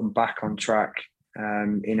able to put them back on track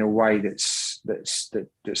in a way that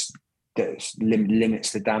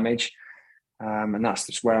limits the damage. And that's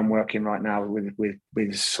just where I'm working right now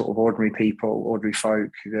with sort of ordinary people, ordinary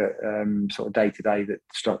folk that sort of day to day that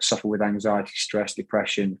suffer with anxiety, stress,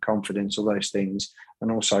 depression, confidence, all those things,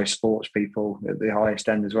 and also sports people at the highest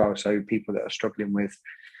end as well. So people that are struggling with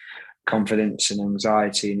confidence and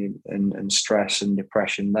anxiety and stress and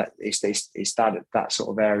depression. That it's that sort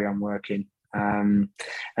of area I'm working, and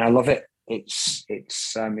I love it.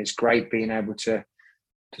 It's great being able to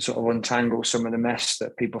sort of untangle some of the mess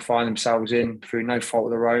that people find themselves in through no fault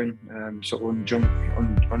of their own, sort of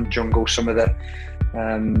unjungle some of the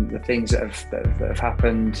things that have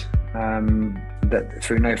happened that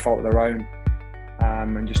through no fault of their own,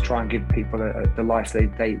 and just try and give people the life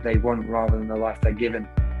they want rather than the life they're given,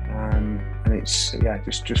 and it's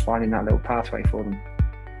just finding that little pathway for them.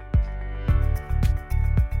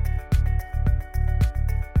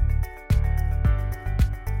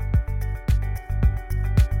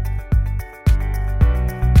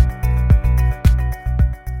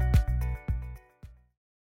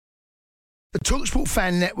 The TalkSport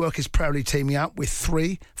Fan Network is proudly teaming up with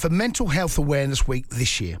 3 for Mental Health Awareness Week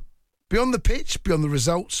this year. Beyond the pitch, beyond the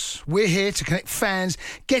results, we're here to connect fans,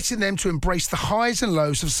 getting them to embrace the highs and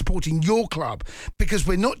lows of supporting your club, because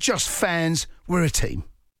we're not just fans, we're a team.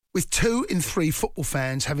 With 2 in 3 football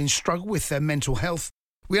fans having struggled with their mental health,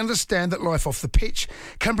 we understand that life off the pitch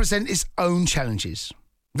can present its own challenges.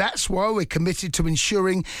 That's why we're committed to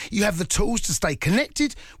ensuring you have the tools to stay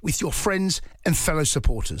connected with your friends and fellow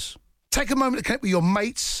supporters. Take a moment to connect with your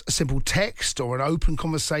mates. A simple text or an open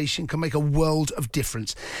conversation can make a world of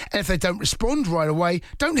difference. And if they don't respond right away,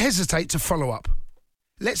 don't hesitate to follow up.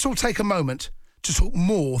 Let's all take a moment to talk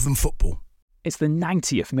more than football. It's the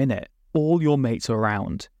 90th minute. All your mates are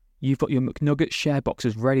around. You've got your McNugget share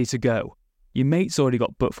boxes ready to go. Your mate's already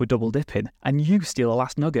got booked for double dipping, and you steal the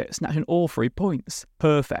last nugget, snatching all 3 points.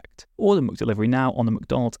 Perfect. Order McDelivery now on the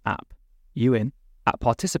McDonald's app. You in? At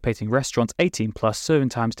participating restaurants, 18 plus, serving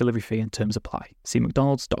times, delivery fee and terms apply. See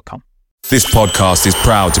mcdonalds.com. This podcast is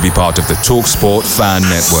proud to be part of the TalkSport Fan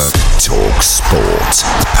Network. TalkSport.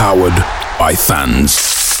 Powered by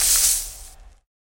fans.